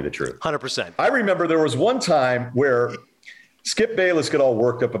going to tell me the truth. 100%. I remember there was one time where Skip Bayless got all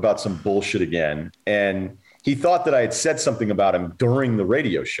worked up about some bullshit again, and he thought that I had said something about him during the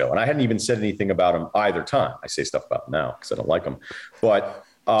radio show, and I hadn't even said anything about him either time. I say stuff about him now because I don't like him. But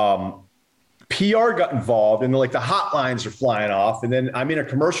PR got involved, and like the hotlines are flying off, and then I'm in a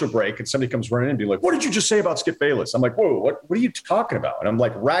commercial break, and somebody comes running in and be like, what did you just say about Skip Bayless? I'm like, whoa, what are you talking about? And I'm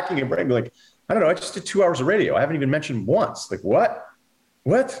like racking a brain, be like, I don't know, I just did 2 hours of radio. I haven't even mentioned once. Like, what?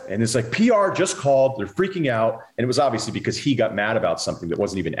 And it's like PR just called, they're freaking out. And it was obviously because he got mad about something that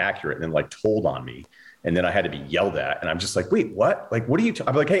wasn't even accurate and then like told on me. And then I had to be yelled at. And I'm just like, wait, what? Like, what are you?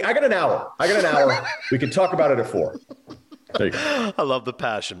 I'm like, hey, I got an hour. We can talk about it at 4. There you go. I love the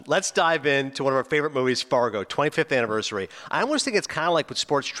passion. Let's dive into one of our favorite movies, Fargo, 25th anniversary. I almost think it's kind of like with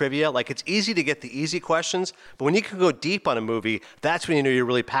sports trivia. Like, it's easy to get the easy questions, but when you can go deep on a movie, that's when you know you're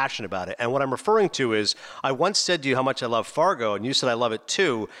really passionate about it. And what I'm referring to is, I once said to you how much I love Fargo, and you said I love it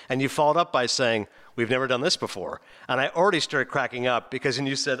too, and you followed up by saying, we've never done this before. And I already started cracking up because then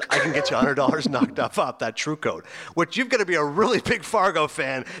you said, I can get you $100 knocked off that True Code, which you've got to be a really big Fargo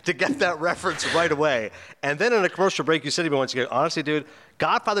fan to get that reference right away. And then in a commercial break, you said to me once again, honestly, dude,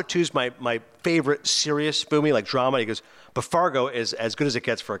 Godfather 2 is my favorite serious movie, like drama. He goes, but Fargo is as good as it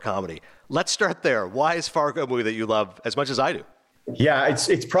gets for a comedy. Let's start there. Why is Fargo a movie that you love as much as I do? Yeah,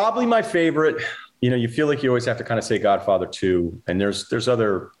 it's probably my favorite. You know, you feel like you always have to kind of say Godfather 2, and there's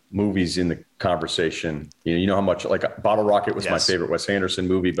other movies in the conversation. You know how much, like Bottle Rocket was my favorite Wes Anderson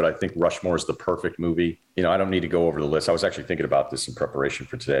movie, but I think Rushmore is the perfect movie. You know, I don't need to go over the list. I was actually thinking about this in preparation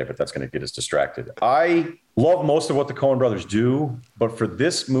for today, but that's going to get us distracted. I love most of what the Coen brothers do, but for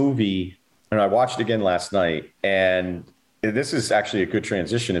this movie, and I watched it again last night, and this is actually a good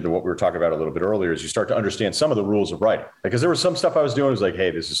transition into what we were talking about a little bit earlier, is you start to understand some of the rules of writing. Because there was some stuff I was doing, it was like,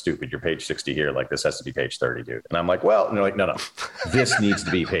 hey, this is stupid. You're page 60 here. Like, this has to be page 30, dude. And I'm like, well, and they're like, no, this needs to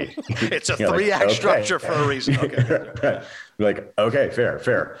be page. It's a 3-act structure for a reason. Okay. Right. Like, okay,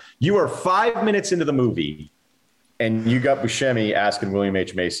 fair. You are 5 minutes into the movie, and you got Buscemi asking William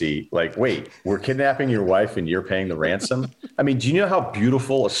H. Macy, like, wait, we're kidnapping your wife and you're paying the ransom? I mean, do you know how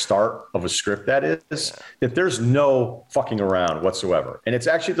beautiful a start of a script that is? That there's no fucking around whatsoever. And it's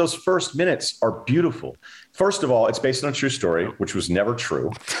actually, those first minutes are beautiful. First of all, it's based on a true story, which was never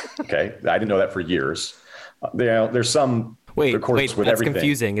true. Okay. I didn't know that for years. There's some... Wait, with that's everything.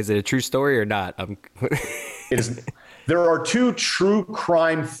 Confusing. Is it a true story or not? It is. There are two true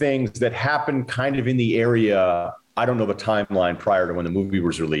crime things that happen kind of in the area. I don't know the timeline prior to when the movie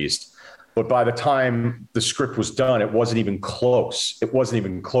was released, but by the time the script was done, it wasn't even close. It wasn't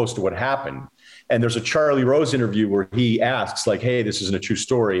even close to what happened. And there's a Charlie Rose interview where he asks, like, hey, this isn't a true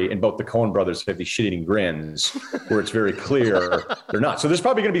story. And both the Coen brothers have these shit-eating grins where it's very clear they're not. So there's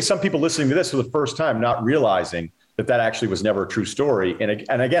probably going to be some people listening to this for the first time not realizing that actually was never a true story.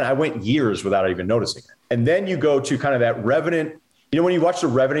 And again, I went years without even noticing it. And then you go to kind of that Revenant. You know, when you watch The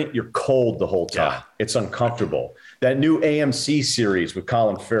Revenant, you're cold the whole time. Yeah. It's uncomfortable. That new AMC series with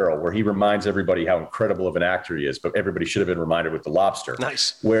Colin Farrell, where he reminds everybody how incredible of an actor he is, but everybody should have been reminded with The Lobster.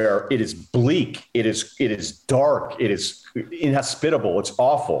 Nice. Where it is bleak, it is dark, it is inhospitable, it's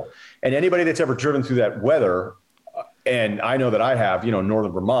awful. And anybody that's ever driven through that weather, and I know that I have, you know,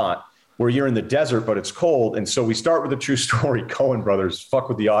 northern Vermont, where you're in the desert, but it's cold. And so we start with a true story, Coen brothers, fuck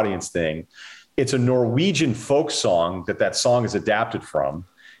with the audience thing. It's a Norwegian folk song that song is adapted from.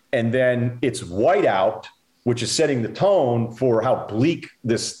 And then it's Whiteout, which is setting the tone for how bleak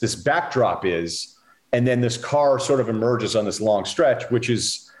this backdrop is. And then this car sort of emerges on this long stretch, which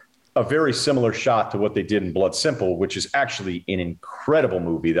is a very similar shot to what they did in Blood Simple, which is actually an incredible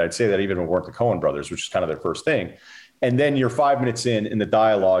movie that I'd say that even if it weren't the Coen brothers, which is kind of their first thing. And then you're 5 minutes in, and the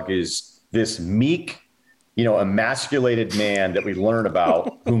dialogue is this meek, you know, emasculated man that we learn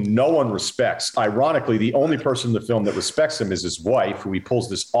about whom no one respects. Ironically, the only person in the film that respects him is his wife, who he pulls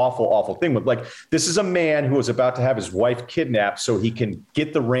this awful, awful thing with. Like, this is a man who is about to have his wife kidnapped so he can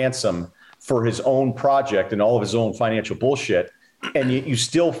get the ransom for his own project and all of his own financial bullshit. And yet you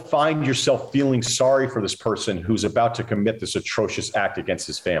still find yourself feeling sorry for this person who's about to commit this atrocious act against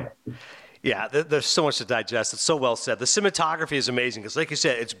his family. Yeah, there's so much to digest. It's so well said. The cinematography is amazing because, like you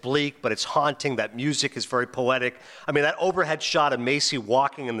said, it's bleak, but it's haunting. That music is very poetic. I mean, that overhead shot of Macy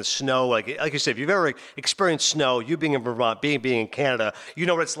walking in the snow, like you said, if you've ever experienced snow, you being in Vermont, being in Canada, you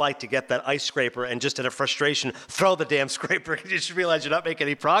know what it's like to get that ice scraper and just in a frustration, throw the damn scraper because you just realize you're not making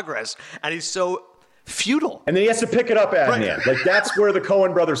any progress. And he's so futile. And then he has to pick it up at hand. Like, that's where the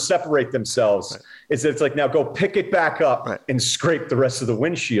Coen brothers separate themselves. Right. Is that it's like, now go pick it back up and scrape the rest of the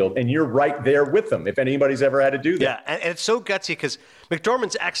windshield. And you're right there with them if anybody's ever had to do that. Yeah, and it's so gutsy because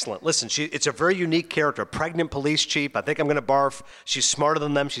McDormand's excellent. Listen, it's a very unique character, pregnant police chief. I think I'm going to barf. She's smarter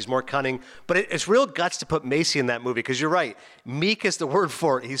than them. She's more cunning. But it's real guts to put Macy in that movie because you're right. Meek is the word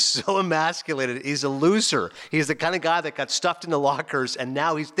for it. He's so emasculated. He's a loser. He's the kind of guy that got stuffed into lockers and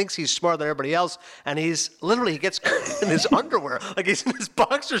now he thinks he's smarter than everybody else. And he gets in his underwear, like he's in his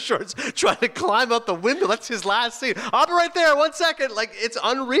boxer shorts trying to climb out the window. That's his last scene. I'll be right there, 1 second. Like, it's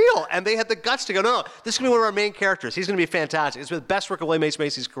unreal. And they had the guts to go, no, this is going to be one of our main characters. He's going to be fantastic. It's the best work of William H.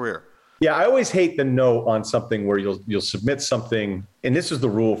 Macy's career. Yeah, I always hate the no on something where you'll submit something, and this is the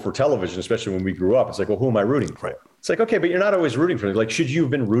rule for television, especially when we grew up. It's like, well, who am I rooting for? Right. It's like, okay, but you're not always rooting for him. Like, should you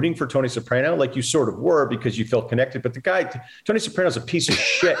have been rooting for Tony Soprano? Like, you sort of were because you felt connected. But the guy, Tony Soprano's a piece of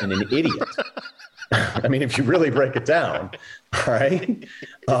shit and an idiot. I mean, if you really break it down, all right?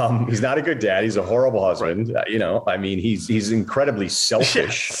 He's not a good dad. He's a horrible husband. You know, I mean, he's incredibly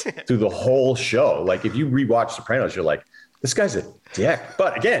selfish through the whole show. Like, if you rewatch Sopranos, you're like, this guy's a dick.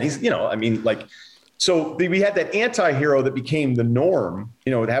 But again, he's, you know, I mean, like, So we had that anti-hero that became the norm.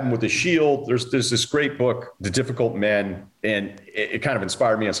 You know, it happened with the Shield. There's this great book, The Difficult Men, and it kind of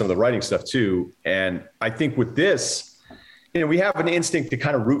inspired me on some of the writing stuff too. And I think with this, you know, we have an instinct to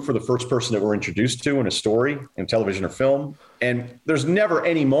kind of root for the first person that we're introduced to in a story, in television or film. And there's never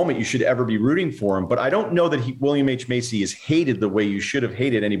any moment you should ever be rooting for him. But I don't know that William H. Macy is hated the way you should have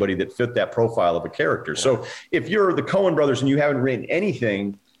hated anybody that fit that profile of a character. So if you're the Coen brothers and you haven't written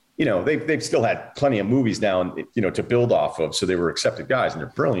anything, you know, they've still had plenty of movies now, you know, to build off of. So they were accepted guys and they're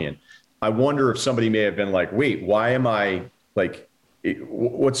brilliant. I wonder if somebody may have been like, wait, why am I like,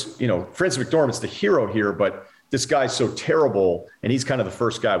 what's, you know, Francis McDormand's the hero here, but this guy's so terrible, and he's kind of the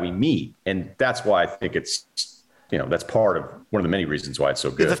first guy we meet. And that's why I think it's, you know, that's part of one of the many reasons why it's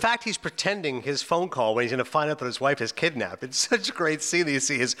so good. The fact he's pretending his phone call when he's going to find out that his wife is kidnapped. It's such a great scene that you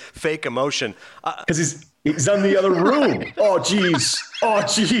see his fake emotion. Because he's in the other room. Oh, geez.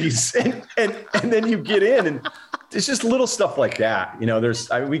 And then you get in, and it's just little stuff like that. You know,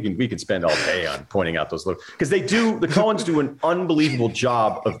 we can spend all day on pointing out those little, because the Coens do an unbelievable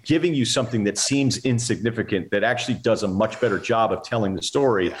job of giving you something that seems insignificant that actually does a much better job of telling the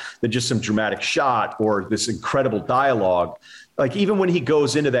story than just some dramatic shot or this incredible dialogue. Like even when he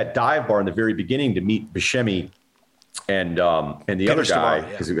goes into that dive bar in the very beginning to meet Buscemi and the other guy,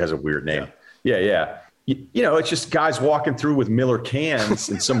 because he has a weird name. Yeah. You know, it's just guys walking through with Miller cans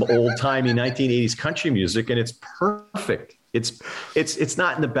and some old timey 1980s country music, and it's perfect. It's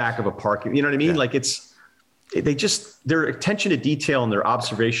not in the back of a park. You know what I mean? Like their attention to detail and their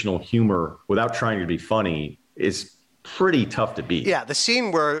observational humor without trying to be funny is pretty tough to beat. Yeah, the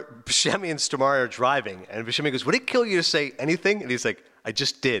scene where Buscemi and Stamari are driving, and Buscemi goes, "Would it kill you to say anything?" And he's like, "I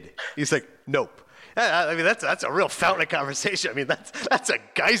just did." He's like, "Nope." I mean, that's a real fountain of conversation. I mean, that's a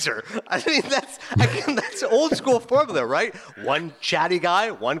geyser. I mean, that's old school formula, right? One chatty guy,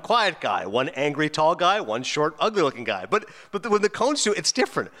 one quiet guy, one angry tall guy, one short ugly looking guy. But when the Coens do, it's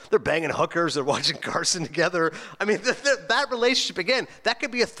different. They're banging hookers. They're watching Carson together. I mean, that relationship, again, that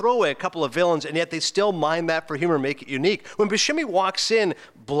could be a throwaway, a couple of villains, and yet they still mine that for humor and make it unique. When Buscemi walks in,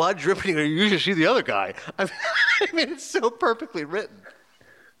 blood dripping, you should see the other guy. I mean, it's so perfectly written.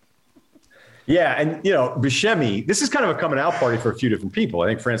 Yeah, and you know, Buscemi, this is kind of a coming out party for a few different people. I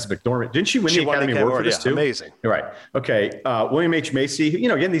think Frances McDormand, didn't she win the Academy Award for this too? Amazing. Right. Okay. William H. Macy, you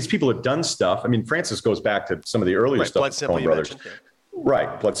know, again, these people have done stuff. I mean, Frances goes back to some of the earlier stuff. Blood Simple, brothers.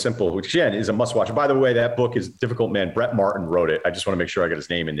 Right. Blood Simple, which again is a must watch. And by the way, that book is Difficult Man. Brett Martin wrote it. I just want to make sure I got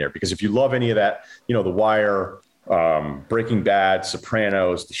his name in there, because if you love any of that, you know, The Wire, Breaking Bad,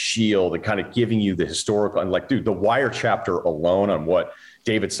 Sopranos, The Shield, and kind of giving you the historical, and like, dude, The Wire chapter alone on what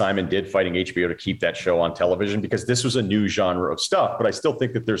David Simon did fighting HBO to keep that show on television, because this was a new genre of stuff. But I still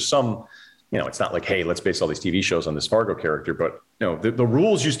think that there's some, you know, it's not like, hey, let's base all these TV shows on this Fargo character. But, you know, the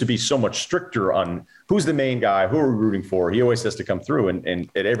rules used to be so much stricter on who's the main guy, who are we rooting for. He always has to come through. And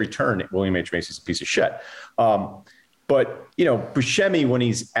at every turn, William H. Macy's a piece of shit. But, you know, Buscemi, when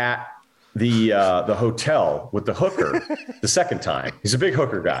he's at the hotel with the hooker the second time, he's a big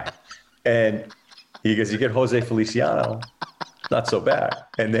hooker guy. And he goes, you get Jose Feliciano. Not so bad.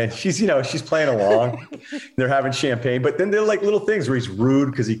 And then she's playing along. They're having champagne, but then they're like little things where he's rude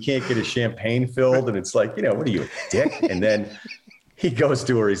because he can't get his champagne filled. And it's like, you know, what are you, a dick? And then he goes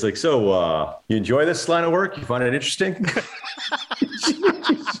to her. He's like, so you enjoy this line of work? You find it interesting?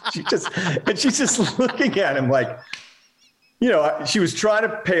 she's just looking at him like, you know, she was trying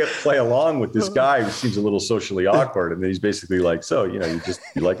to play along with this guy who seems a little socially awkward. And then he's basically like, so, you know,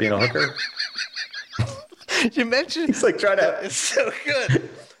 you like being a hooker? You mentioned he's like trying to. It's so good.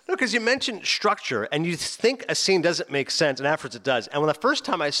 No, because you mentioned structure, and you think a scene doesn't make sense, and afterwards it does. And when the first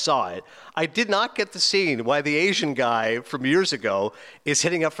time I saw it, I did not get the scene why the Asian guy from years ago is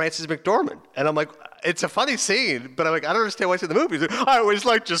hitting up Frances McDormand, and I'm like, it's a funny scene, but I'm like, I don't understand why it's in the movie. He's like, I always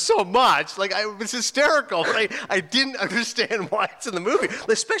liked you so much. Like, it was hysterical. But I didn't understand why it's in the movie,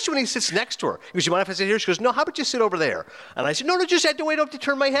 especially when he sits next to her. He goes, you mind if I sit here? She goes, no, how about you sit over there? And I said, no, just had to wait up to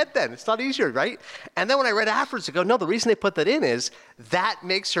turn my head then. It's not easier, right? And then when I read afterwards, I go, no, the reason they put that in is that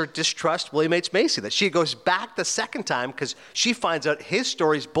makes her distrust William H. Macy, that she goes back the second time because she finds out his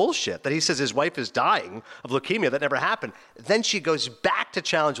story's bullshit, that he says his wife is dying of leukemia. That never happened. Then she goes back to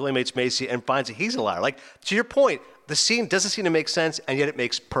challenge William H. Macy and finds that he's a liar. Like, to your point, the scene doesn't seem to make sense, and yet it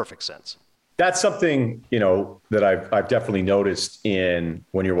makes perfect sense. That's something, you know, that I've definitely noticed in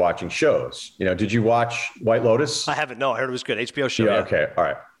when you're watching shows. You know, did you watch White Lotus? I haven't. No, I heard it was good. HBO show. Yeah. Okay. All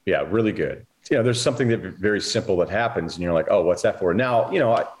right. Yeah. Really good. You know, there's something that very simple that happens, and you're like, oh, what's that for? Now, you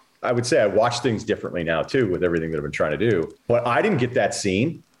know, I would say I watch things differently now too with everything that I've been trying to do. But I didn't get that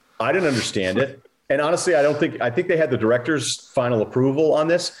scene. I didn't understand it. And honestly, I think they had the director's final approval on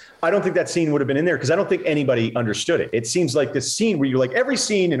this. I don't think that scene would have been in there because I don't think anybody understood it. It seems like this scene where you're like, every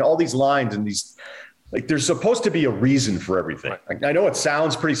scene and all these lines and these, like, there's supposed to be a reason for everything. Like, I know it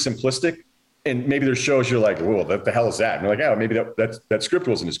sounds pretty simplistic, and maybe there's shows you're like, whoa, what the hell is that? And you're like, oh, maybe that script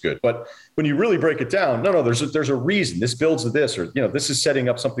wasn't as good. But when you really break it down, no, there's a reason. This builds to this, or, this is setting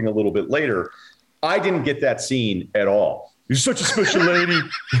up something a little bit later. I didn't get that scene at all. You're such a special lady,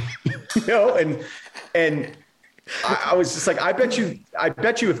 and I was just like, I bet you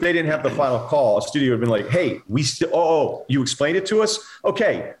if they didn't have the final call, a studio would have been like, hey, you explained it to us?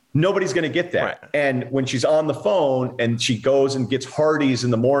 Okay, nobody's going to get that. Right. And when she's on the phone and she goes and gets Hardee's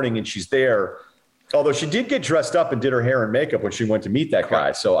in the morning and she's there, although she did get dressed up and did her hair and makeup when she went to meet that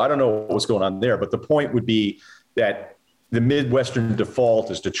guy. So I don't know what was going on there. But the point would be that the Midwestern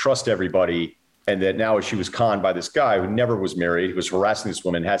default is to trust everybody. And that now she was conned by this guy who never was married, who was harassing this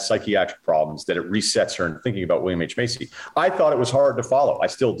woman, has psychiatric problems, that it resets her in thinking about William H. Macy. I thought it was hard to follow. I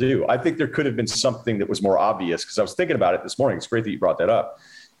still do. I think there could have been something that was more obvious, because I was thinking about it this morning. It's great that you brought that up.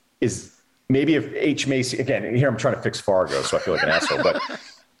 Is maybe if H. Macy, again, here I'm trying to fix Fargo, so I feel like an asshole, but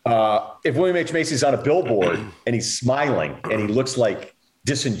if William H. Macy's on a billboard and he's smiling and he looks like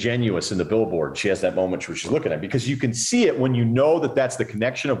disingenuous in the billboard, she has that moment where she's looking at him, because you can see it when you know that that's the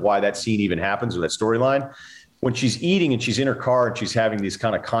connection of why that scene even happens, or that storyline. When she's eating and she's in her car and she's having these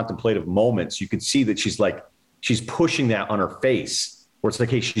kind of contemplative moments, you can see that she's pushing that on her face, where it's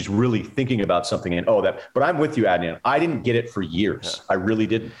like, hey, she's really thinking about something. And but I'm with you, Adnan. I didn't get it for years. I really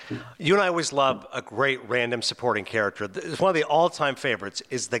didn't. You and I always love a great random supporting character. One of the all-time favorites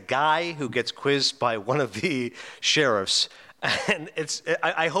is the guy who gets quizzed by one of the sheriffs. And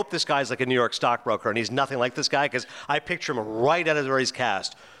I hope this guy's like a New York stockbroker and he's nothing like this guy, because I picture him right out of where he's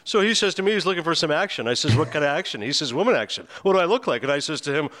cast. So he says to me, he's looking for some action. I says, what kind of action? He says, woman action. What do I look like? And I says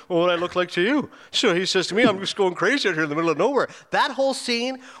to him, well, what do I look like to you? So he says to me, I'm just going crazy out here in the middle of nowhere. That whole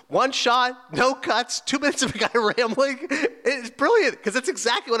scene, one shot, no cuts, 2 minutes of a guy rambling. It's brilliant, because that's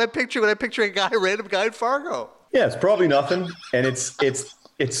exactly what I picture when I picture a random guy in Fargo. Yeah, it's probably nothing. And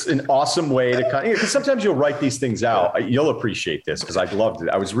it's an awesome way to kind of, because sometimes you'll write these things out. You'll appreciate this, because I loved it.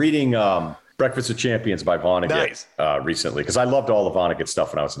 I was reading Breakfast of Champions by Vonnegut recently, because I loved all the Vonnegut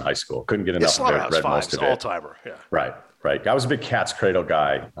stuff when I was in high school. Couldn't get enough of it. Read most of it. All-timer. Yeah. Right. I was a big Cat's Cradle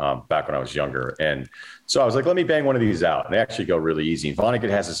guy back when I was younger. And so I was like, let me bang one of these out. And they actually go really easy. And Vonnegut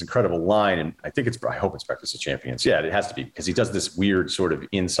has this incredible line. And I hope it's Breakfast of Champions. Yeah, it has to be, because he does this weird sort of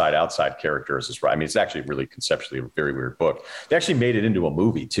inside-outside character as his right. I mean, it's actually really conceptually a very weird book. They actually made it into a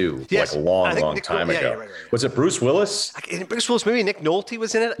movie, too, like a long time ago. Right. Was it Bruce Willis? Bruce Willis, maybe Nick Nolte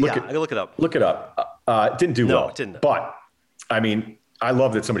was in it? I can look it up. Look it up. It didn't do well. No, it didn't. But, I mean, I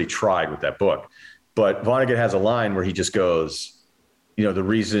love that somebody tried with that book. But Vonnegut has a line where he just goes, the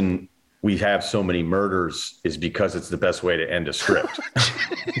reason we have so many murders is because it's the best way to end a script.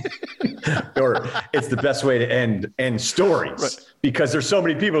 Or it's the best way to end stories. Right. Because there's so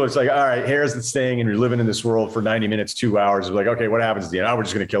many people. It's like, all right, here's the thing. And you're living in this world for 90 minutes, 2 hours. It's like, okay, what happens at the end? Oh, we're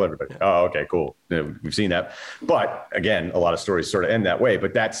just going to kill everybody. Oh, okay, cool. We've seen that. But again, a lot of stories sort of end that way.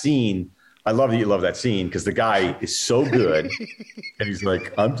 But that scene, I love that you love that scene, because the guy is so good. And he's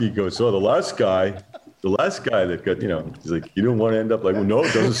like, he goes, so the last guy that got, he's like, you don't want to end up like, well, no,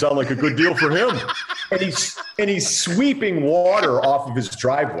 it doesn't sound like a good deal for him. And he's sweeping water off of his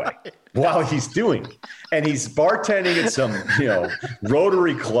driveway while he's doing it. And he's bartending at some,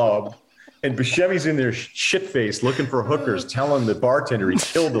 Rotary Club. And Buscemi's in there shit-faced looking for hookers, telling the bartender he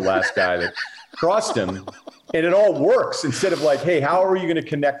killed the last guy that crossed him. And it all works, instead of like, hey, how are you going to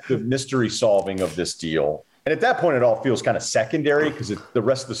connect the mystery solving of this deal? And at that point, it all feels kind of secondary, because the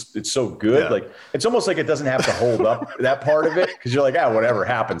rest of it's so good. Yeah. Like, it's almost like it doesn't have to hold up that part of it, because you're like, whatever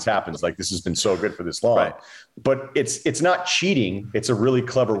happens. Like, this has been so good for this long. Right. But it's not cheating. It's a really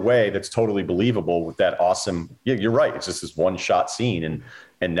clever way that's totally believable with that awesome. Yeah, you're right. It's just this one shot scene.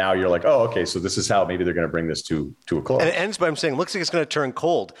 And now you're like, oh, okay, so this is how maybe they're going to bring this to a close. And it ends by him saying, looks like it's going to turn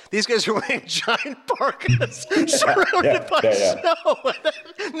cold. These guys are wearing giant parkas surrounded by snow.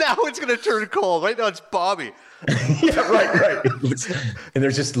 Now it's going to turn cold. Right now it's Bobby. Yeah, right. And they're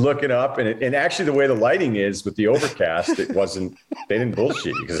just looking up. And actually the way the lighting is with the overcast, they didn't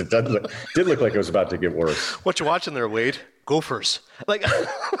bullshit you, because it did look like it was about to get worse. What you watching there, Wade? Gophers. Like,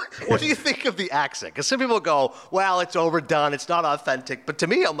 what do you think of the accent? Because some people go, well, it's overdone. It's not authentic. But to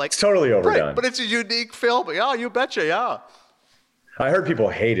me, I'm like, it's totally overdone. Right, but it's a unique film. Yeah, you betcha. Yeah. I heard people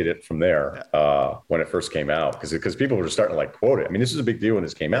hated it from there when it first came out, because people were starting to like quote it. I mean, this was a big deal when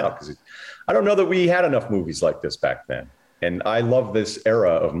this came out, because I don't know that we had enough movies like this back then. And I love this era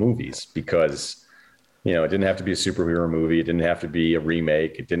of movies, because You know, it didn't have to be a superhero movie. It didn't have to be a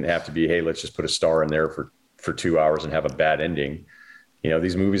remake. It didn't have to be, hey, let's just put a star in there for 2 hours and have a bad ending. You know,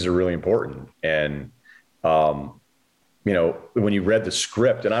 these movies are really important. And, you know, when you read the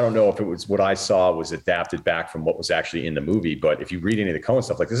script, and I don't know if it was what I saw was adapted back from what was actually in the movie, but if you read any of the Coen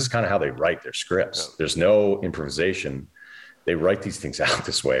stuff, like this is kind of how they write their scripts. Yeah. There's no improvisation. They write these things out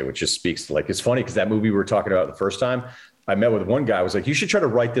this way, which just speaks to, like, it's funny because that movie we were talking about the first time, I met with one guy, I was like, you should try to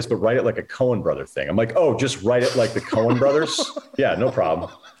write this, but write it like a Coen brother thing. I'm like, oh, just write it like the Coen brothers. Yeah, no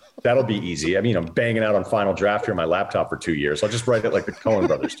problem. That'll be easy. I mean, I'm banging out on Final Draft here on my laptop for 2 years. I'll just write it like the Coen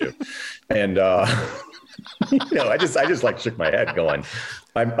brothers do. And, you know, I just like shook my head going,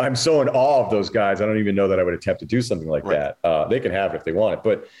 I'm so in awe of those guys. I don't even know that I would attempt to do something like that. They can have it if they want it.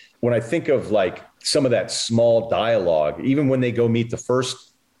 But when I think of like some of that small dialogue, even when they go meet the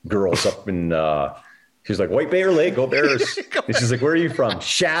first girls up in, she's like, White Bear Lake, go Bears. And she's like, where are you from?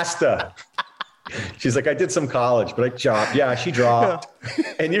 Shasta. She's like, I did some college, but I dropped. Yeah, she dropped.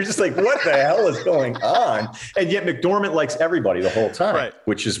 Yeah. And you're just like, what the hell is going on? And yet McDormand likes everybody the whole time,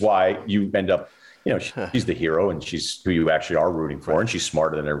 which is why you end up, you know, she's the hero and she's who you actually are rooting for. And she's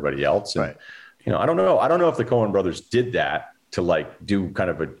smarter than everybody else. And, you know, I don't know if the Coen brothers did that to like do kind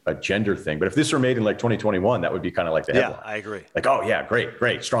of a gender thing. But if this were made in like 2021, that would be kind of like the headline. Yeah, I agree. Like, oh yeah,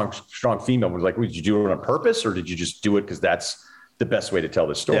 great. Strong female. Was like, did you do it on purpose or did you just do it because that's the best way to tell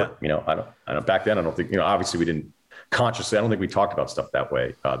this story? Yeah. You know, I don't back then. I don't think, you know, obviously we didn't consciously, I don't think we talked about stuff that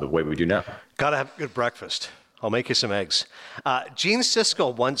way, the way we do now. Got to have good breakfast. I'll make you some eggs. Gene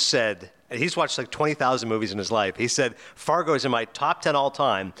Siskel once said, and he's watched like 20,000 movies in his life. He said, Fargo is in my top 10 all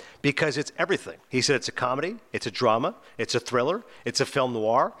time because it's everything. He said it's a comedy, it's a drama, it's a thriller, it's a film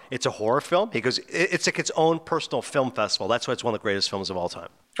noir, it's a horror film. He goes, it's like its own personal film festival. That's why it's one of the greatest films of all time.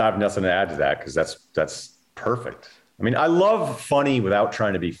 I have nothing to add to that because that's perfect. I mean, I love funny without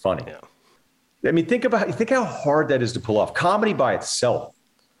trying to be funny. Yeah. I mean, think how hard that is to pull off. Comedy by itself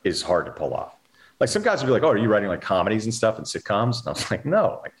is hard to pull off. Like some guys would be like, oh, are you writing like comedies and stuff and sitcoms? And I was like,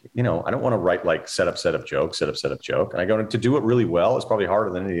 no, like, you know, I don't want to write like set up joke. And I go, to do it really well is probably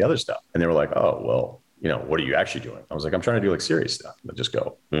harder than any of the other stuff. And they were like, oh, well, you know, what are you actually doing? I was like, I'm trying to do like serious stuff. And just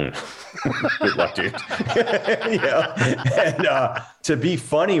go, good luck, dude. And to be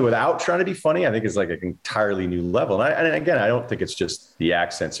funny without trying to be funny, I think is like an entirely new level. And again, I don't think it's just the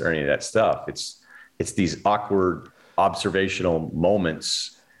accents or any of that stuff. It's these awkward observational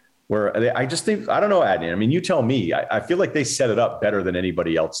moments where I just think, I don't know, Adnan. I mean, you tell me, I feel like they set it up better than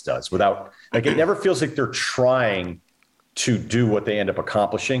anybody else does without, like, it never feels like they're trying to do what they end up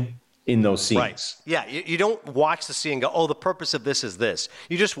accomplishing in those scenes. Right. Yeah. You don't watch the scene and go, oh, the purpose of this is this.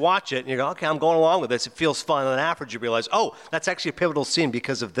 You just watch it and you go, okay, I'm going along with this. It feels fun. And then afterwards you realize, oh, that's actually a pivotal scene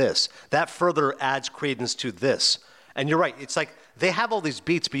because of this. That further adds credence to this. And you're right. It's like they have all these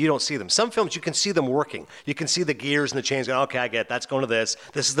beats, but you don't see them. Some films, you can see them working. You can see the gears and the chains going, okay, I get it. That's going to this.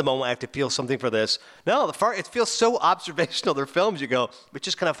 This is the moment I have to feel something for this. No, it feels so observational. Their films, you go, it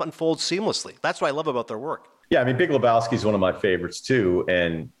just kind of unfolds seamlessly. That's what I love about their work. Yeah, I mean, Big Lebowski is one of my favorites too.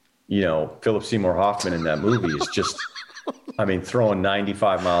 And, you know, Philip Seymour Hoffman in that movie is just, I mean, throwing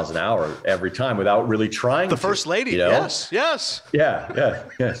 95 miles an hour every time without really trying The First Lady, you know? Yes. Yes.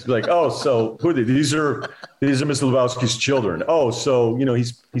 Like, oh, so who are they? These are Mr. Lebowski's children. Oh, so, you know,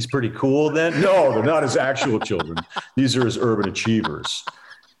 he's pretty cool then? No, they're not his actual children. These are his urban achievers.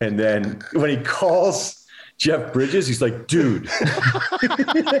 And then when he calls Jeff Bridges, he's like, dude.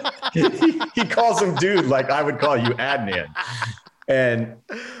 he calls him dude like I would call you Adnan. And,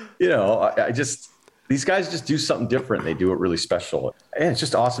 you know, these guys just do something different. They do it really special. And it's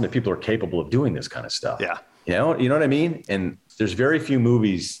just awesome that people are capable of doing this kind of stuff. Yeah. You know what I mean? And there's very few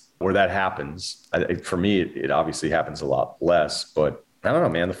movies where that happens. For me, it obviously happens a lot less, but I don't know,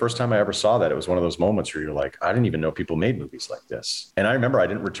 man. The first time I ever saw that, it was one of those moments where you're like, I didn't even know people made movies like this. And I remember I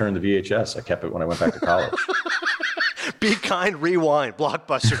didn't return the VHS. I kept it when I went back to college. Be Kind, Rewind,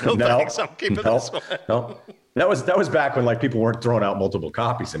 Blockbuster. No thanks. I'm keeping this one. No. That was back when like people weren't throwing out multiple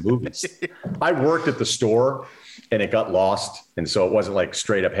copies in movies. I worked at the store and it got lost. And so it wasn't like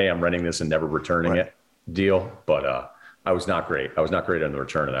straight up, hey, I'm renting this and never returning it deal. But I was not great. I was not great on the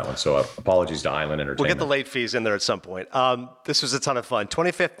return of that one. So apologies to Island Entertainment. We'll get the late fees in there at some point. This was a ton of fun.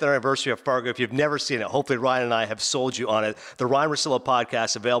 25th anniversary of Fargo. If you've never seen it, hopefully Ryan and I have sold you on it. The Ryan Russillo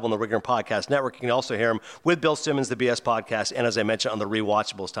podcast, available on the Ringer Podcast Network. You can also hear him with Bill Simmons, the BS podcast, and as I mentioned, on the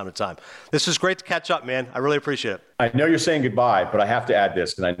Rewatchables time to time. This was great to catch up, man. I really appreciate it. I know you're saying goodbye, but I have to add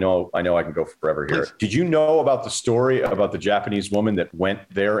this, because I know I can go forever here. Please. Did you know about the story about the Japanese woman that went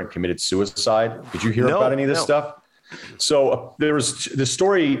there and committed suicide? Did you hear about any of this stuff? So there was the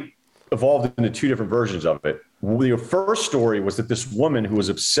story evolved into two different versions of it. The first story was that this woman who was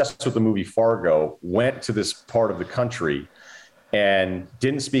obsessed with the movie Fargo went to this part of the country and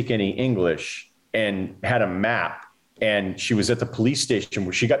didn't speak any English and had a map. And she was at the police station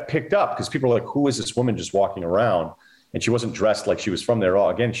where she got picked up because people were like, who is this woman just walking around? And she wasn't dressed like she was from there.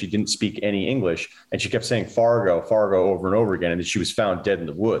 Again, she didn't speak any English. And she kept saying Fargo, Fargo over and over again. And then she was found dead in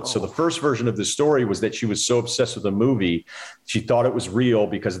the woods. So the first version of the story was that she was so obsessed with the movie, she thought it was real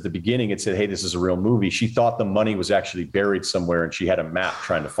because at the beginning it said, hey, this is a real movie. She thought the money was actually buried somewhere and she had a map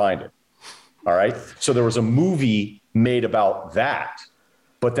trying to find it. All right. So there was a movie made about that.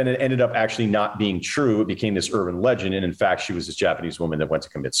 But then it ended up actually not being true. It became this urban legend. And in fact, she was this Japanese woman that went to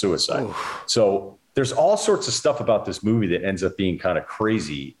commit suicide. Oof. So there's all sorts of stuff about this movie that ends up being kind of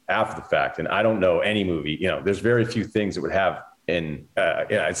crazy after the fact. And I don't know any movie, there's very few things that would have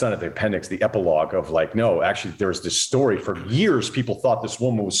it's not at the appendix, the epilogue of like, no, actually there's this story for years. People thought this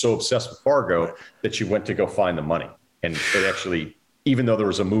woman was so obsessed with Fargo that she went to go find the money. And it actually, even though there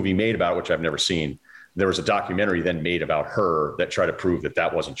was a movie made about it, which I've never seen, there was a documentary then made about her that tried to prove that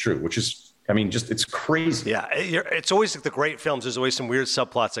that wasn't true, which is, it's crazy. Yeah, it's always like the great films. There's always some weird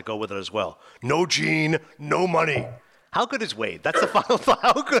subplots that go with it as well. No Gene, no money. How good is Wade? That's the final thought.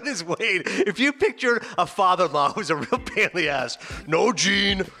 How good is Wade? If you pictured a father-in-law who's a real pain in the ass, no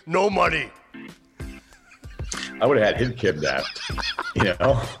Gene, no money. I would have had him kidnapped.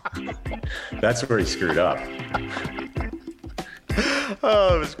 That's where he screwed up.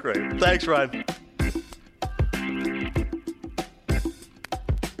 Oh, it was great. Thanks, Ryan.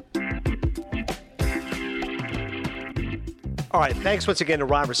 All right, thanks once again to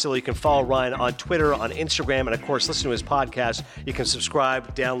Ryan Russillo. You can follow Ryan on Twitter, on Instagram, and of course, listen to his podcast. You can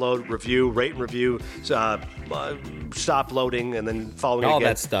subscribe, download, review, rate and review, stop loading, and then following all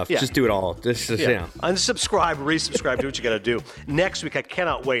again. That stuff. Yeah. Just do it all. Unsubscribe, resubscribe, do what you got to do. Next week, I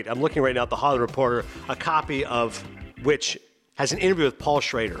cannot wait. I'm looking right now at the Hollywood Reporter, a copy of which has an interview with Paul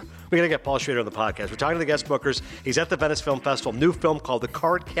Schrader. We're going to get Paul Schrader on the podcast. We're talking to the guest bookers. He's at the Venice Film Festival. New film called The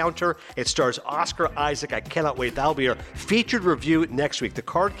Card Counter. It stars Oscar Isaac. I cannot wait. That'll be our featured review next week. The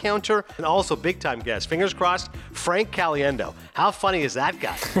Card Counter, and also big-time guest, fingers crossed, Frank Caliendo. How funny is that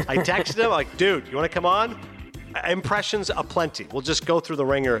guy? I texted him, like, dude, you want to come on? Impressions aplenty. We'll just go through the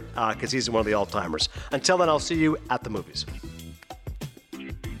ringer because he's one of the all-timers. Until then, I'll see you at the movies.